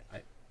me.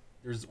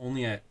 There's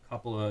only a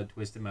couple of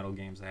Twisted Metal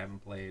games I haven't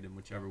played, and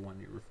whichever one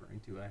you're referring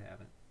to, I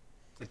haven't.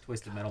 It's like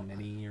Twisted Metal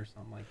Mini or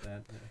something like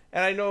that. Yeah.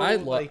 And I know I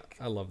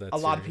love that. a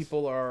lot of series.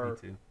 people Me are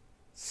too.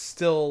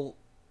 still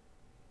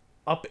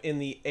up in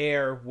the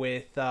air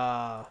with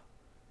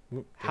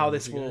Oop, how did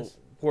this you will guys?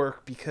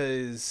 work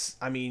because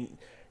I mean,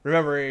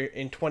 remember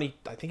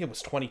I think it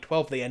was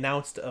 2012 they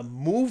announced a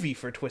movie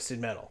for Twisted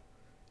Metal,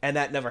 and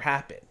that never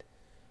happened.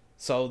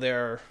 So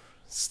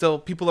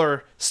people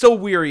are still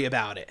weary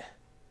about it.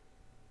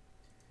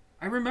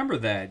 I remember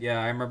that. Yeah,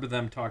 I remember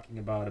them talking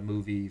about a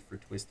movie for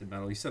Twisted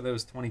Metal. You said that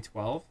was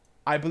 2012?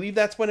 I believe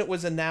that's when it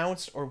was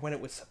announced or when it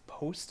was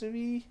supposed to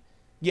be.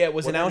 Yeah, it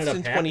was What announced in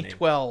ended up happening?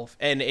 2012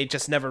 and it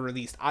just never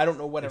released. I don't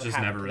know It whatever just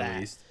happened never to that.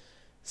 released.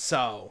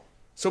 So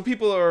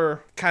people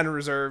are kind of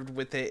reserved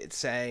with it,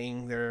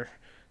 saying they're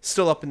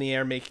still up in the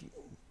air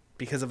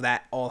because of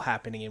that all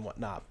happening and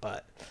whatnot.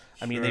 But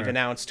I mean, they've Sure.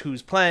 announced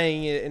who's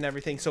playing it and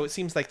everything, so it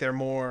seems like they're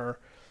more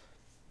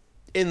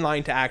in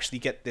line to actually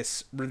get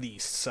this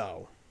released.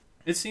 So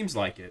It seems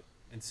like it.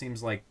 It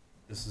seems like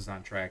this is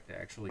on track to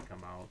actually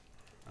come out.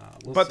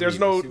 but there's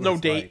no We'll see what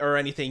it's date like. or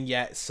anything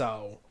yet.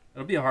 So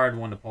It'll be a hard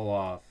one to pull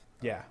off.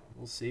 yeah.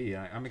 We'll see.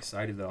 I'm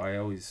excited though. I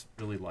always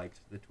really liked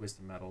the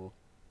Twisted Metal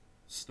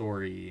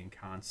story and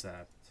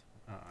concept.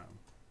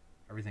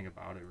 Everything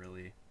about it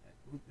really.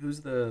 What's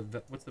the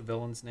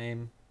villain's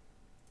name?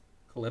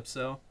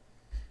 Calypso.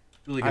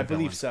 Really good. I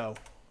believe villain.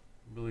 so.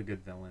 Really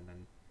good villain,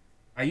 and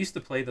I used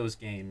to play those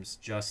games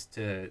just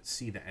to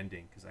see the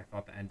ending because I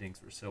thought the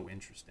endings were so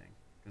interesting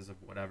because of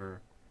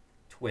whatever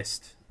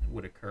twist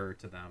would occur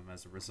to them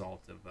as a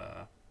result of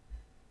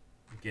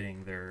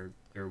getting their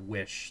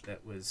wish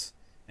that was,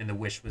 and the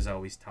wish was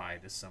always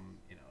tied to some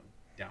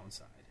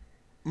downside.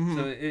 Mhm.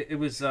 So it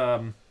was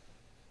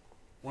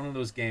one of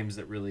those games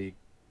that really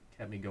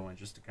kept me going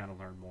just to kind of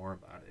learn more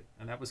about it,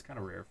 and that was kind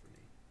of rare for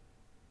me.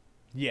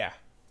 Yeah.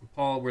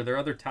 Paul, were there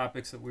other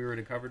topics that we were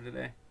to cover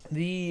today?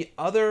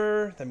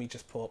 Let me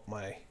just pull up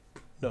my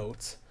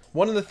notes.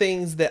 One of the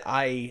things that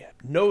I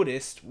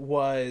noticed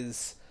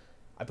was,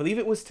 I believe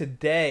it was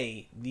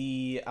today,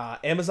 the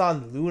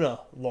Amazon Luna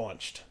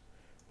launched,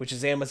 which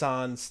is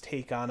Amazon's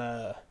take on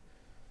a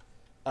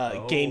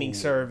gaming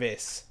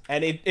service.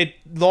 And it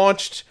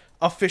launched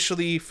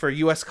officially for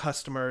U.S.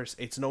 customers.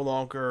 It's no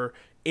longer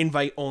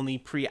invite-only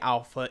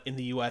pre-alpha in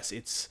the U.S.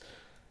 It's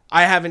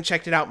I haven't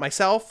checked it out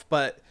myself,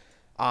 but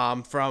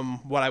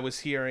from what I was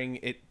hearing,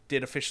 it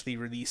did officially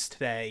release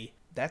today.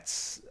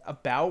 That's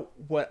about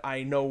what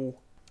I know.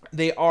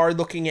 They are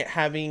looking at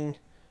having...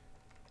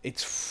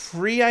 It's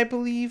free, I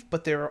believe,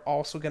 but they're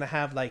also going to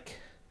have, like,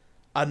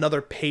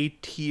 another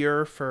paid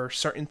tier for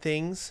certain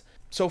things.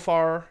 So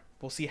far,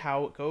 we'll see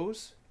how it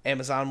goes.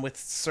 Amazon, with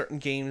certain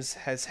games,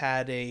 has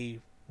had a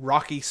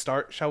rocky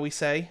start, shall we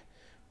say,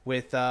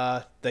 with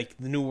like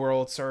the New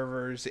World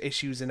servers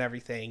issues and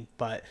everything.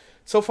 But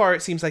so far,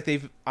 it seems like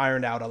they've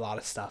ironed out a lot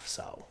of stuff.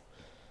 So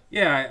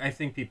Yeah, I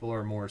think people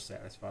are more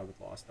satisfied with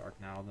Lost Ark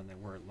now than they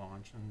were at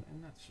launch, and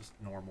that's just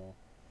normal,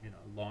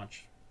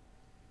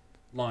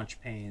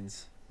 launch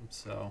pains.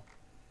 So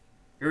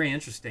very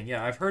interesting.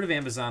 Yeah, I've heard of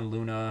Amazon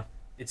Luna.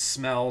 It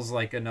smells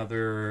like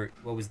another.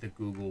 What was the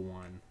Google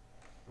one?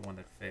 The one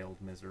that failed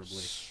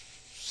miserably.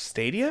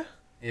 Stadia?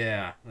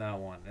 Yeah, that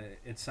one.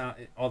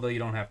 Although you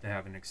don't have to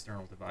have an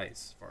external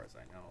device, as far as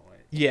I know.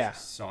 It's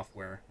just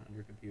software on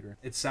your computer.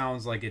 It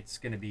sounds like it's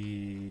going to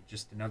be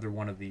just another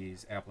one of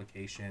these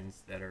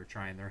applications that are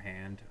trying their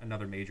hand.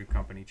 Another major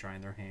company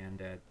trying their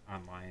hand at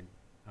online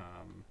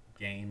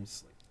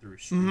games, like through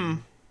streaming. Mm-hmm.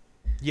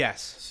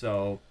 Yes.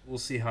 So we'll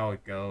see how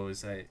it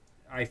goes.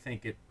 I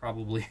think it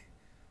probably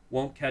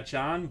won't catch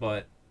on,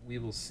 but we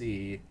will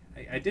see.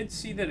 I did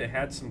see that it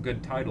had some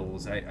good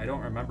titles. I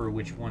don't remember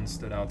which one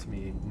stood out to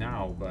me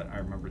now, but I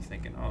remember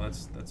thinking, oh,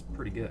 that's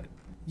pretty good.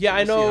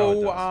 Yeah, So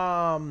we'll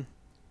I know.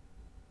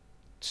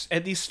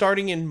 At least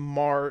starting in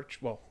March.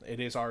 Well,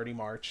 it is already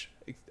March.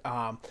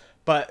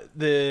 But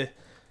I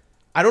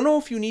don't know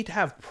if you need to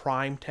have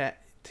Prime to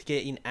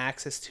get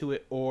access to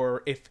it,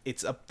 or if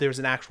there's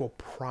an actual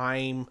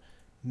Prime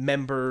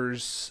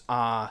members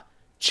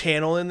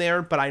channel in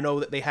there. But I know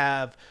that they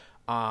have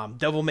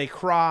Devil May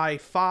Cry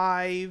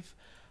 5.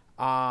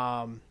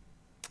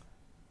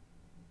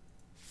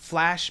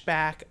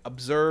 Flashback,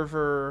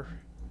 Observer,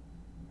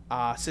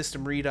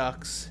 System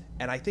Redux,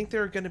 and I think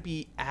they're going to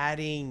be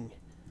adding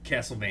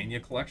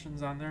Castlevania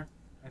collections on there,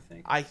 I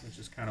think, which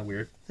is kind of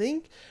weird. I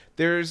think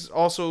there's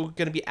also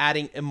going to be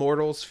adding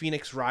Immortals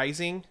Phoenix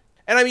Rising.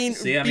 And I mean,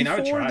 I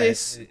would try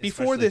this it,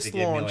 before this if they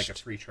gave me, launched, like,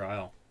 a free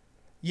trial.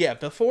 Yeah,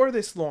 before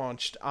this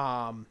launched,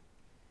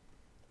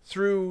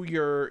 through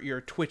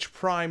your Twitch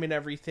Prime and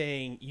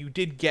everything, you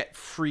did get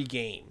free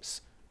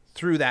games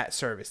through that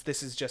service.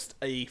 This is just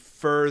a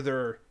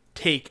further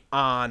take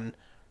on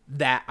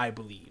that, I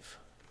believe.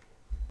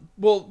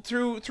 Well,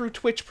 through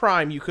Twitch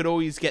Prime, you could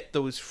always get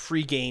those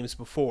free games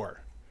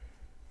before.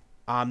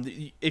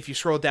 If you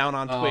scroll down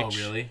on Twitch.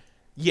 Oh, really?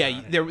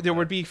 Yeah, there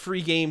would be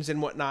free games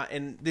and whatnot,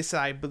 and this,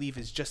 I believe,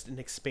 is just an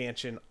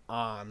expansion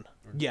on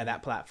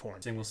that platform.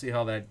 And we'll see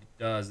how that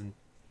does. And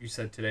you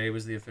said today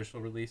was the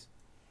official release?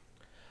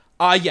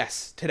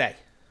 Yes, today.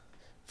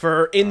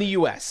 In the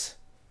US.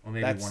 Well,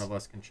 maybe one of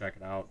us can check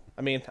it out.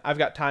 I mean, I've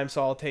got time,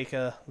 so I'll take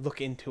a look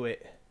into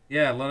it.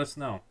 Yeah, let us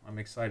know. I'm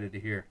excited to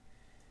hear.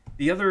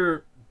 The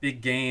other big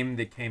game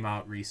that came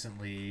out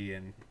recently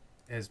and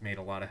has made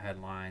a lot of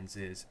headlines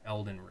is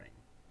Elden Ring. Right?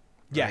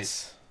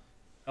 Yes.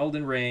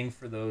 Elden Ring,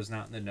 for those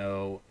not in the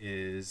know,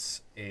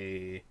 is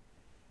a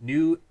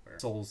new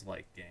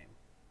Souls-like game.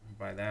 And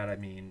by that I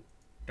mean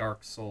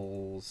Dark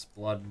Souls,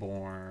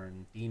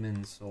 Bloodborne,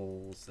 Demon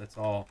Souls. That's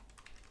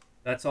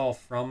all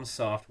from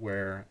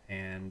Software,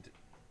 and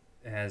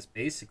has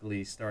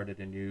basically started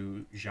a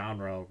new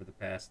genre over the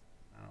past,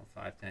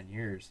 5-10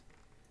 years,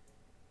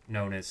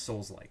 known as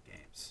Souls-like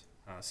games.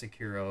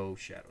 Sekiro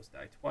Shadows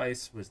Die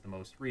Twice was the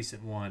most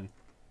recent one.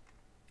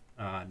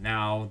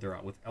 Now they're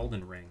out with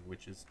Elden Ring,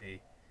 which is a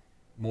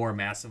more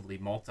massively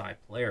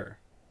multiplayer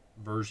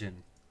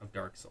version of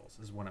Dark Souls,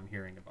 is what I'm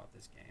hearing about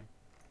this game.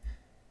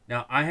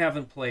 Now, I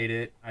haven't played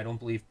it. I don't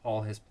believe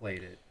Paul has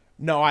played it.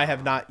 No, I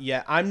have not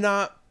yet. I'm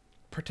not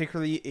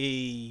particularly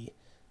a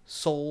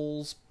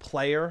Souls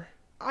player.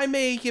 I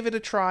may give it a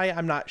try.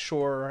 I'm not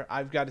sure.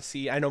 I've got to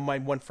see. I know my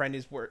one friend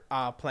is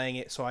playing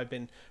it, so I've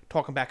been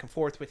talking back and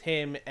forth with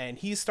him, and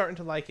he's starting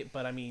to like it.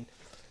 But I mean,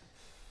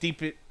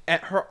 deep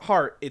at her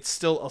heart, it's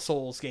still a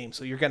Souls game,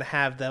 so you're gonna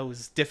have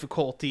those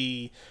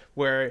difficulty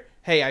where,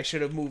 hey, I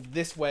should have moved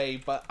this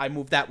way, but I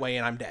moved that way,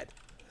 and I'm dead.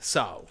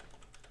 So.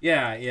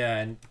 Yeah,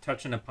 and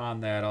touching upon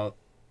that, I'll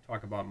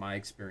talk about my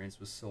experience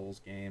with Souls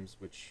games,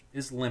 which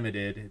is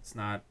limited. It's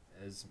not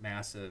as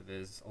massive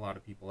as a lot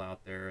of people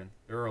out there, and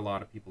there are a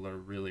lot of people that are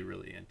really,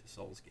 really into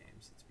Souls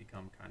games. It's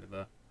become kind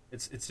of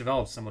it's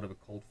developed somewhat of a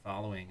cult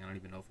following. I don't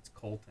even know if it's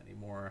cult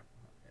anymore.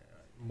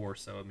 More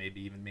so,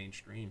 maybe even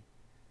mainstream.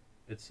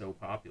 It's so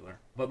popular.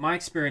 But my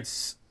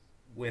experience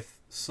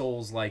with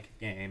Souls-like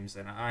games,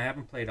 and I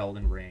haven't played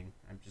Elden Ring,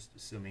 I'm just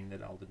assuming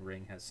that Elden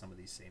Ring has some of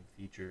these same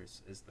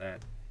features, is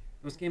that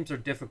those games are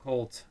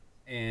difficult,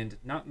 and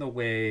not in the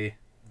way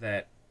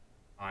that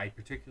I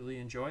particularly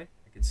enjoy.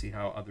 I can see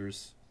how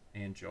others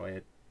may enjoy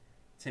it.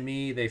 To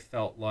me, they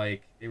felt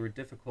like they were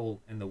difficult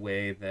in the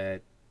way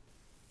that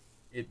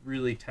it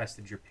really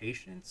tested your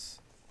patience,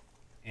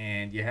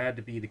 and you had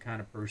to be the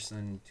kind of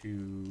person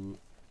to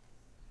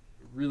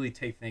really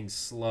take things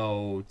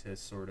slow to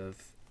sort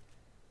of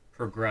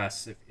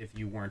progress if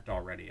you weren't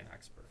already an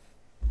expert.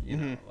 You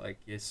know, like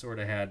you sort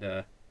of had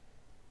to,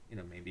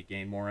 maybe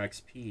gain more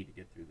XP to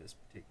get through this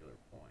particular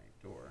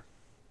point, or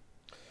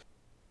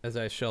as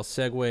I shall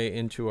segue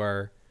into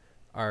our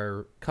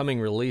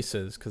coming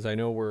releases, because I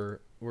know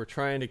we're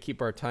trying to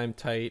keep our time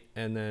tight,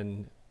 and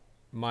then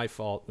my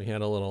fault, we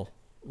had a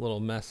little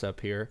mess up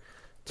here,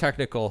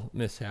 technical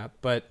mishap.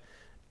 But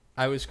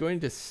I was going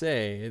to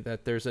say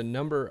that there's a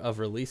number of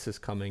releases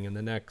coming in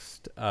the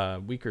next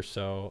week or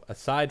so,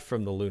 aside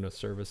from the Luna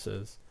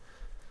services,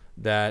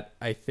 that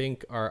I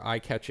think are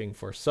eye-catching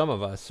for some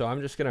of us. So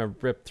I'm just going to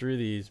rip through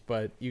these,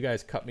 but you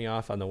guys cut me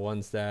off on the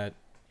ones that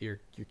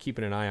you're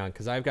keeping an eye on,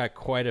 because I've got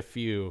quite a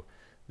few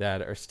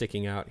that are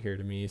sticking out here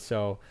to me.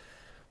 So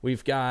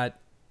we've got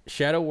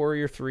Shadow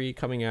Warrior 3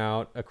 coming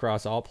out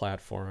across all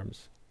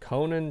platforms.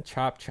 Conan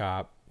Chop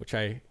Chop, which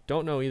I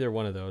don't know either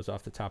one of those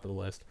off the top of the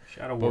list.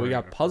 Shadow But Warrior. we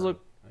got Puzzle.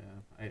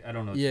 I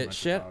don't know too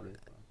much about it.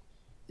 But.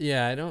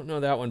 Yeah, I don't know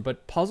that one.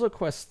 But Puzzle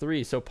Quest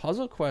 3. So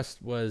Puzzle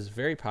Quest was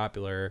very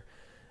popular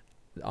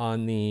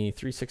on the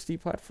 360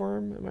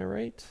 platform. Am I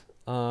right?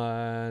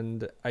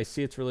 And I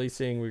see it's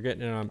releasing. We're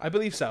getting it on. I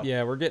believe so.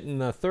 Yeah, we're getting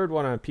the third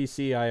one on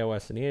PC,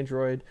 iOS, and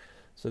Android.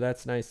 So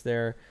that's nice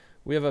there.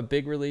 We have a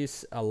big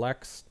release,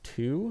 Elex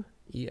 2,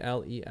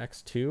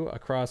 ELEX2,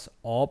 across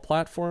all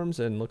platforms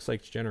and looks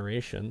like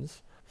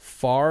generations.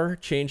 Far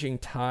Changing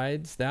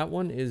Tides, that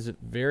one is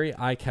very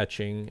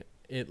eye-catching.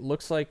 It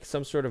looks like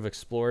some sort of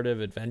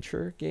explorative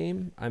adventure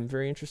game I'm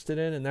very interested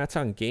in, and that's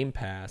on Game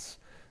Pass.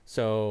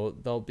 So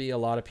there'll be a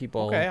lot of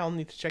people. Okay, I'll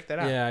need to check that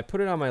out. Yeah, I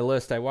put it on my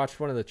list. I watched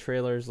one of the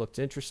trailers, looked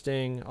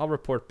interesting. I'll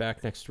report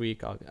back next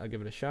week. I'll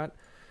give it a shot.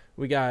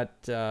 We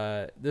got,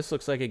 this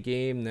looks like a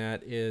game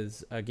that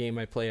is a game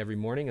I play every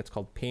morning. It's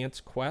called Pants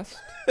Quest.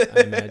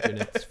 I imagine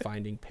it's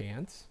finding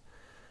pants.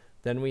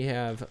 Then we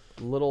have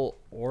Little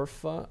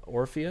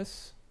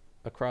Orpheus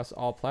across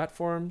all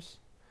platforms.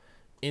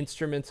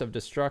 Instruments of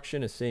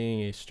Destruction is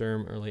seeing a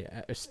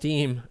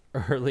Steam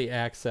early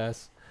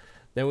access.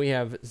 Then we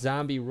have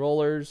Zombie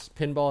Rollers,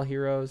 Pinball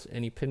Heroes.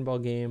 Any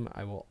pinball game,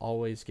 I will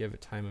always give a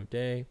time of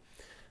day.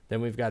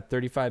 Then we've got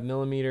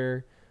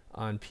 35mm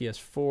on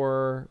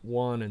PS4,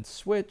 One, and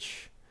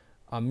Switch.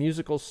 A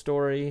Musical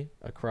Story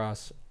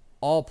across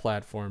all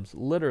platforms,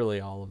 literally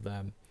all of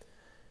them.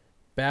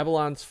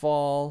 Babylon's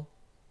Fall,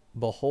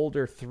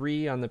 Beholder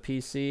 3 on the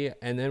PC,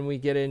 and then we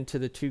get into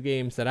the two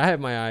games that I have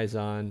my eyes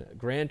on,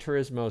 Gran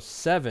Turismo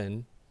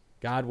 7,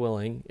 God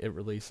willing, it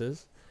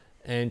releases,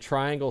 and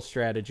Triangle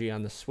Strategy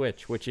on the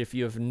Switch, which if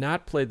you have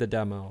not played the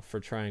demo for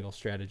Triangle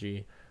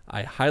Strategy,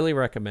 I highly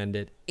recommend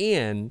it,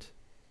 and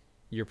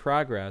your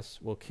progress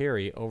will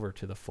carry over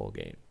to the full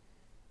game.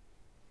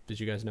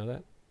 Did you guys know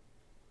that?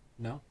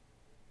 No.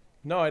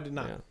 No, I did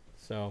not. Yeah.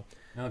 So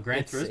No,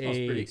 Gran Turismo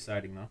is pretty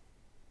exciting, though.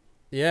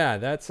 Yeah,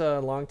 that's a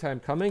long time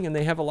coming, and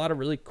they have a lot of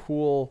really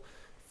cool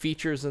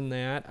features in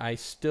that. I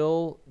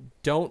still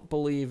don't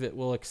believe it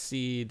will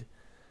exceed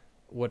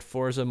what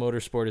Forza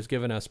Motorsport has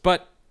given us,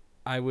 but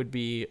I would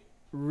be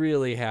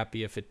really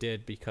happy if it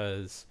did,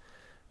 because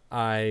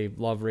I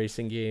love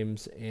racing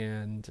games,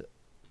 and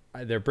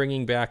they're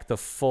bringing back the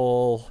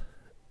full,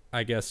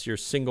 I guess, your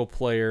single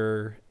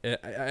player.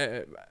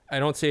 I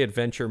don't say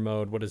adventure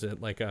mode. What is it?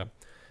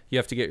 You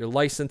have to get your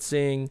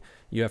licensing.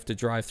 You have to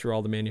drive through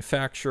all the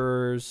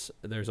manufacturers.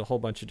 There's a whole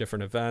bunch of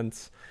different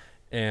events.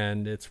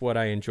 And it's what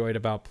I enjoyed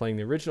about playing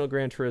the original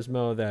Gran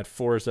Turismo that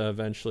Forza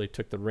eventually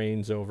took the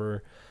reins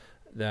over,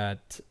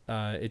 that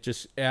it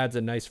just adds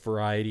a nice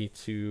variety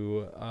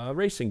to a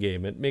racing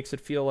game. It makes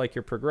it feel like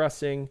you're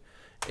progressing.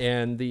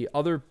 And the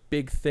other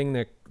big thing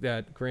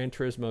that Gran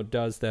Turismo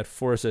does that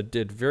Forza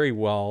did very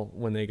well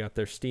when they got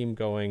their Steam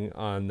going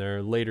on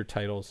their later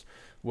titles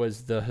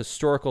was the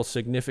historical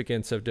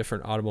significance of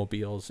different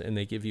automobiles, and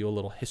they give you a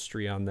little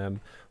history on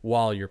them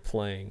while you're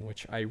playing,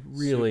 which I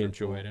really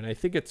enjoyed. Cool. And I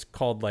think it's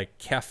called like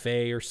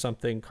Cafe or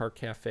something, Car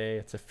Cafe.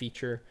 It's a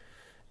feature.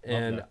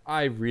 And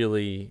I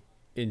really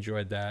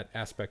enjoyed that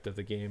aspect of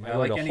the game. I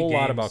learned a whole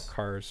lot about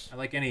cars. I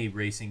like any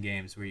racing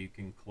games where you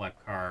can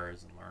collect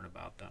cars and learn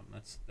about them.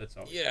 That's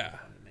always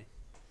fun to me.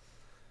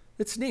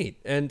 It's neat.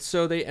 And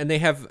so they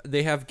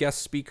have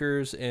guest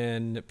speakers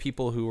and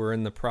people who were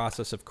in the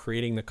process of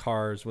creating the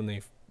cars when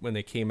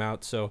they came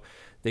out. So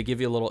they give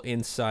you a little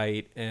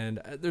insight, and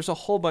there's a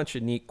whole bunch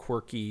of neat,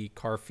 quirky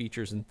car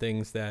features and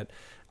things that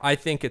I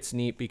think it's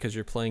neat because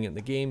you're playing it in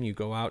the game. You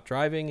go out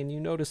driving and you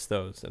notice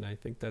those, and I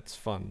think that's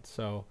fun.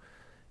 So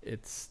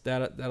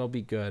that'll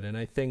be good, and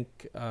I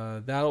think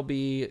that'll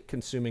be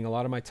consuming a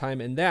lot of my time.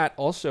 And that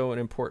also, an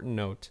important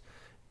note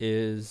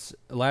is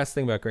the last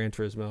thing about Gran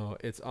Turismo.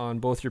 It's on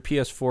both your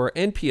PS4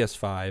 and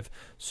PS5.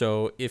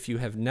 So if you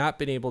have not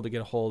been able to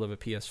get a hold of a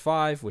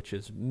PS5, which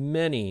is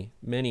many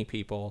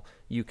people,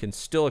 you can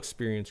still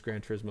experience Gran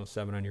Turismo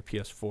 7 on your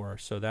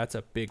PS4. So that's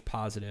a big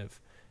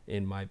positive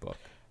in my book.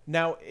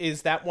 Now,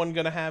 is that one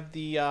going to have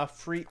the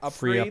free upgrade?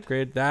 Free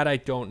upgrade? That I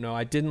don't know.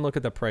 I didn't look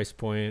at the price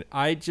point.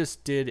 I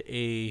just did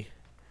I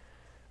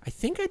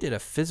think I did a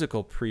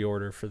physical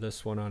pre-order for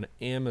this one on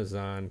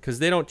Amazon, because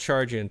they don't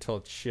charge you until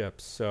it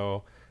ships.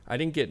 So I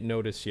didn't get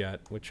notice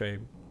yet, which I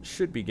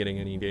should be getting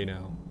any day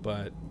now.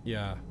 But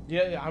yeah.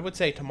 Yeah, I would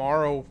say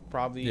tomorrow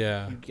probably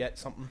Yeah. you'd get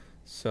something.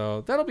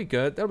 So that'll be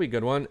good. That'll be a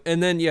good one.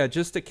 And then, yeah,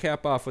 just to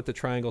cap off with the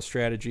Triangle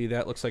Strategy,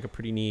 that looks like a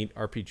pretty neat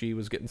RPG.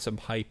 Was getting some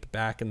hype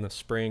back in the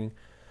spring.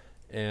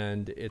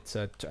 And it's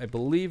I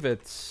believe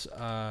it's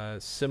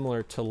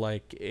similar to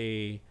like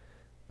the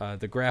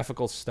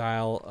graphical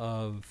style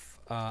of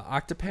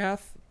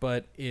Octopath,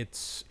 but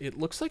it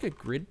looks like a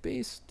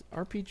grid-based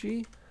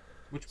RPG.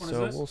 Which one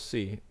So is this? we'll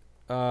see.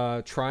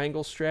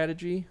 Triangle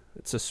Strategy.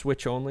 It's a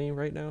Switch only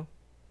right now.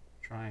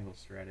 Triangle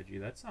Strategy.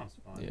 That sounds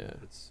fun. Yeah.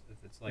 If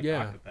it's like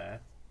Yeah. Octopath.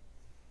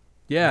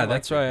 Yeah, I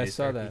that's like why I grid-based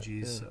saw RPGs, that.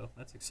 Yeah. So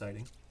that's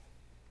exciting.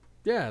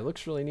 Yeah, it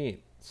looks really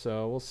neat.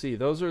 So we'll see.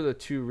 Those are the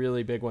two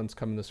really big ones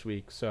coming this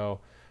week. So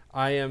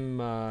I'm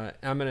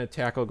gonna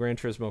tackle Gran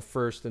Turismo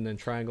first, and then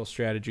Triangle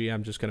Strategy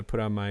I'm just gonna put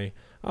on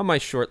my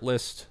short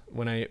list.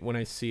 When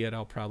I see it,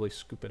 I'll probably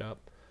scoop it up.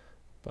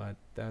 But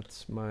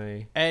that's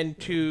my And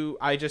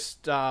I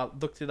just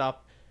looked it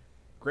up.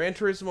 Gran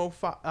Turismo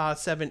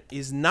 7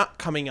 is not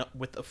coming up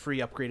with a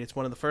free upgrade. It's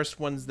one of the first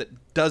ones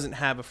that doesn't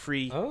have a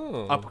free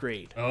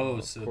upgrade. Oh,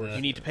 of so course.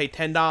 You need to pay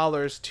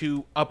 $10 to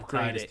the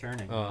upgrade tide is it.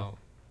 turning. Oh,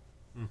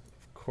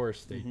 of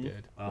course they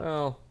did. Wow.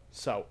 Well,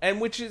 So,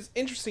 and which is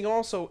interesting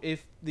also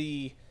if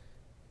you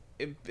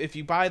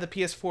buy the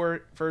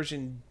PS4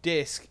 version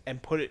disc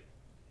and put it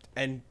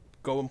and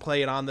go and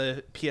play it on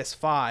the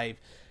PS5,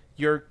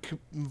 you're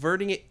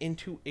converting it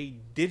into a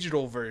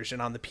digital version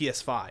on the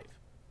PS5.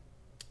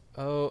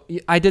 oh,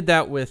 yeah, I did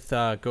that with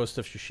Ghost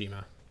of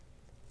Tsushima.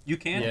 You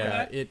can do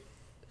Yeah, that?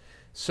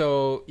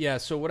 So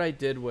what I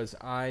did was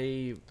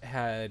I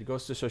had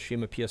Ghost of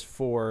Tsushima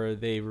PS4.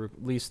 They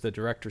released the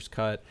director's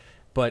cut,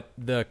 but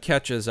the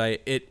catch is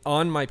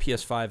on my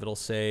PS5 it'll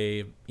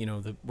say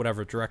the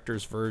whatever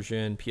director's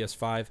version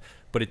PS5,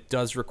 but it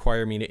does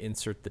require me to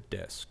insert the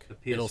disc. The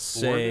PS4 it'll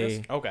say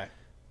disc? Okay.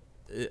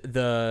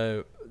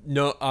 the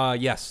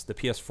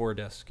PS4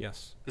 disc.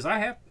 Yes. Because I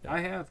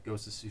have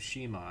Ghost of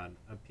Tsushima on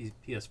a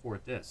PS4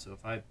 disc, so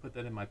if I put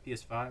that in my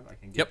PS5, I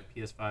can get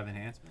the PS5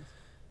 enhancements.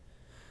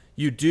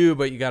 You do,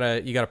 but you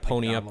gotta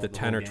pony up download the the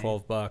 10 whole or game?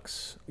 12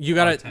 bucks. You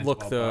gotta 10, look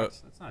 12 the bucks.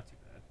 That's not too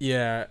bad.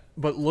 Yeah,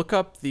 but look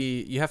up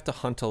you have to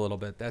hunt a little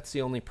bit. That's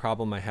the only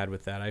problem I had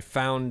with that. I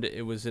found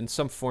it was in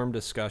some forum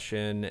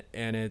discussion,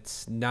 and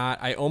it's not.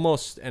 I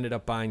almost ended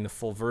up buying the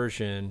full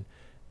version,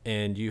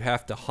 and you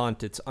have to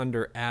hunt. It's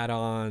under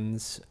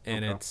add-ons,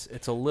 and Okay.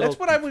 it's a little. That's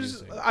what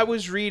confusing. I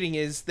was reading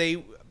is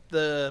the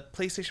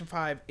PlayStation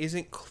 5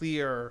 isn't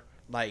clear,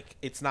 like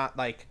it's not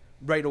like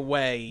right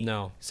away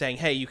No. saying,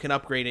 hey, you can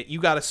upgrade it. You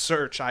got to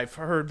search. I've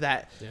heard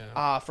that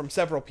Yeah. from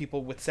several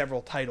people with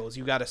several titles.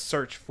 You got to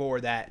search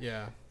for that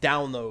Yeah.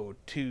 download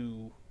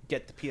to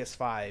get the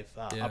PS5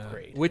 Yeah.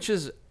 upgrade. Which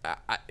is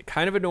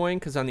kind of annoying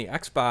because on the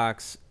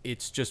Xbox,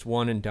 it's just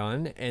one and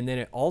done. And then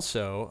it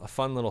also, a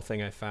fun little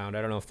thing I found,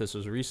 I don't know if this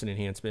was a recent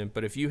enhancement,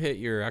 but if you hit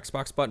your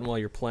Xbox button while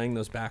you're playing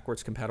those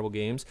backwards compatible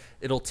games,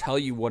 it'll tell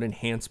you what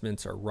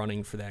enhancements are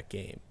running for that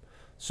game.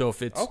 So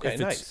if it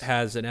nice.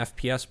 has an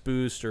FPS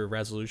boost or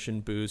resolution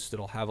boost,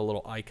 it'll have a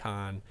little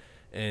icon.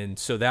 And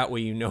so that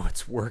way you know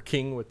it's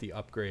working with the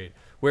upgrade.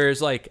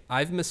 Whereas like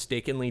I've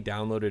mistakenly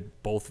downloaded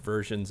both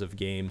versions of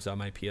games on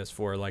my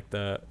PS4, like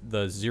the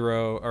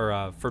Zero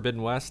or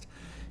Forbidden West.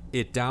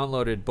 It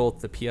downloaded both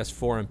the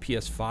PS4 and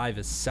PS5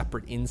 as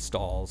separate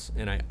installs,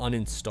 and I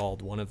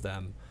uninstalled one of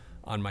them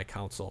on my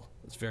console.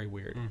 It's very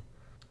weird.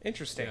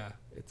 Interesting. Yeah,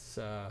 it's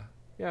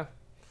yeah.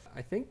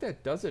 I think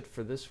that does it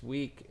for this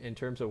week in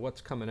terms of what's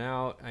coming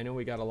out. I know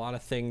we got a lot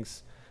of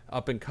things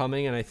up and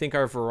coming, and I think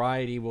our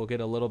variety will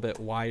get a little bit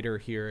wider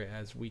here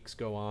as weeks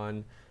go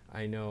on.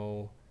 I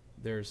know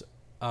there's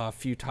a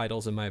few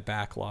titles in my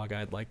backlog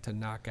I'd like to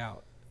knock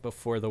out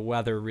before the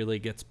weather really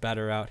gets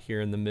better out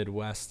here in the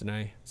Midwest and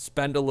I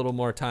spend a little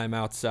more time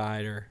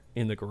outside or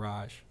in the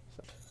garage.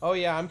 Oh,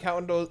 yeah, I'm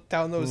counting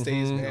down those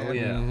days, man. Oh,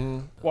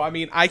 yeah. Well, I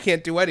mean, I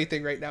can't do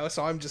anything right now,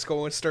 so I'm just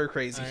going stir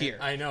crazy here.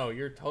 I know,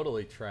 you're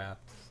totally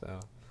trapped. So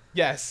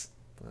Yes.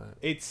 But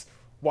It's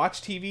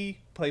watch TV,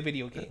 play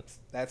video games.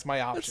 That's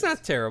my option. that's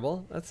not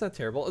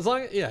terrible. As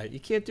long as, you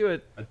can't do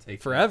it I'd take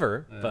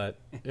forever, that. but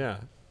yeah,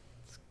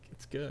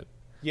 it's good.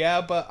 Yeah,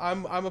 but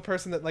I'm a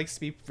person that likes to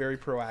be very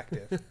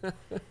proactive.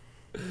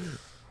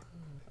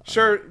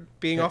 Sure,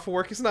 being off of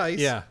work is nice.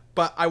 Yeah.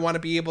 But I want to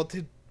be able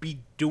to be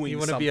doing You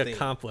want to something. be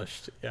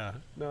accomplished. Yeah.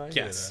 No, I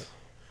hear Yes. that.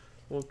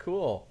 Well,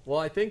 cool. Well,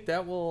 I think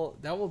that will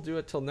do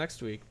it till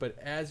next week. But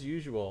as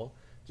usual,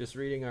 just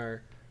reading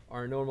our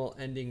normal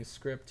ending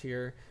script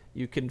here.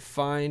 You can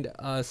find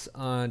us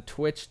on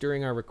Twitch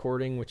during our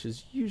recording, which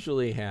is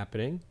usually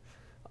happening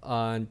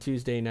on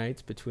Tuesday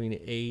nights between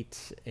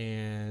 8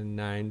 and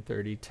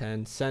 9:30,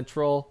 10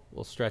 Central.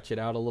 We'll stretch it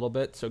out a little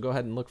bit, so go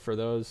ahead and look for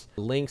those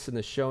links in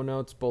the show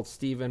notes. Both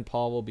Steve and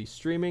Paul will be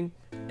streaming,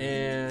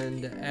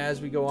 and as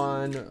we go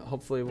on,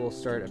 hopefully we'll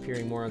start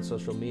appearing more on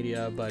social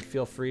media, but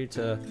feel free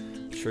to,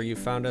 I'm sure you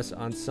found us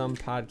on some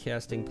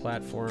podcasting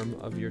platform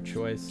of your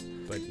choice,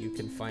 but you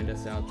can find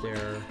us out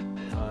there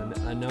on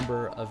a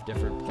number of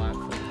different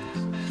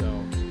platforms.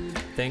 So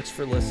Thanks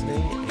for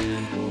listening,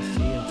 and we'll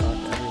see and talk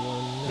to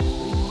everyone next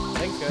week.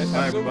 Thanks, guys. Bye,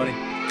 Have a good one.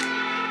 everybody.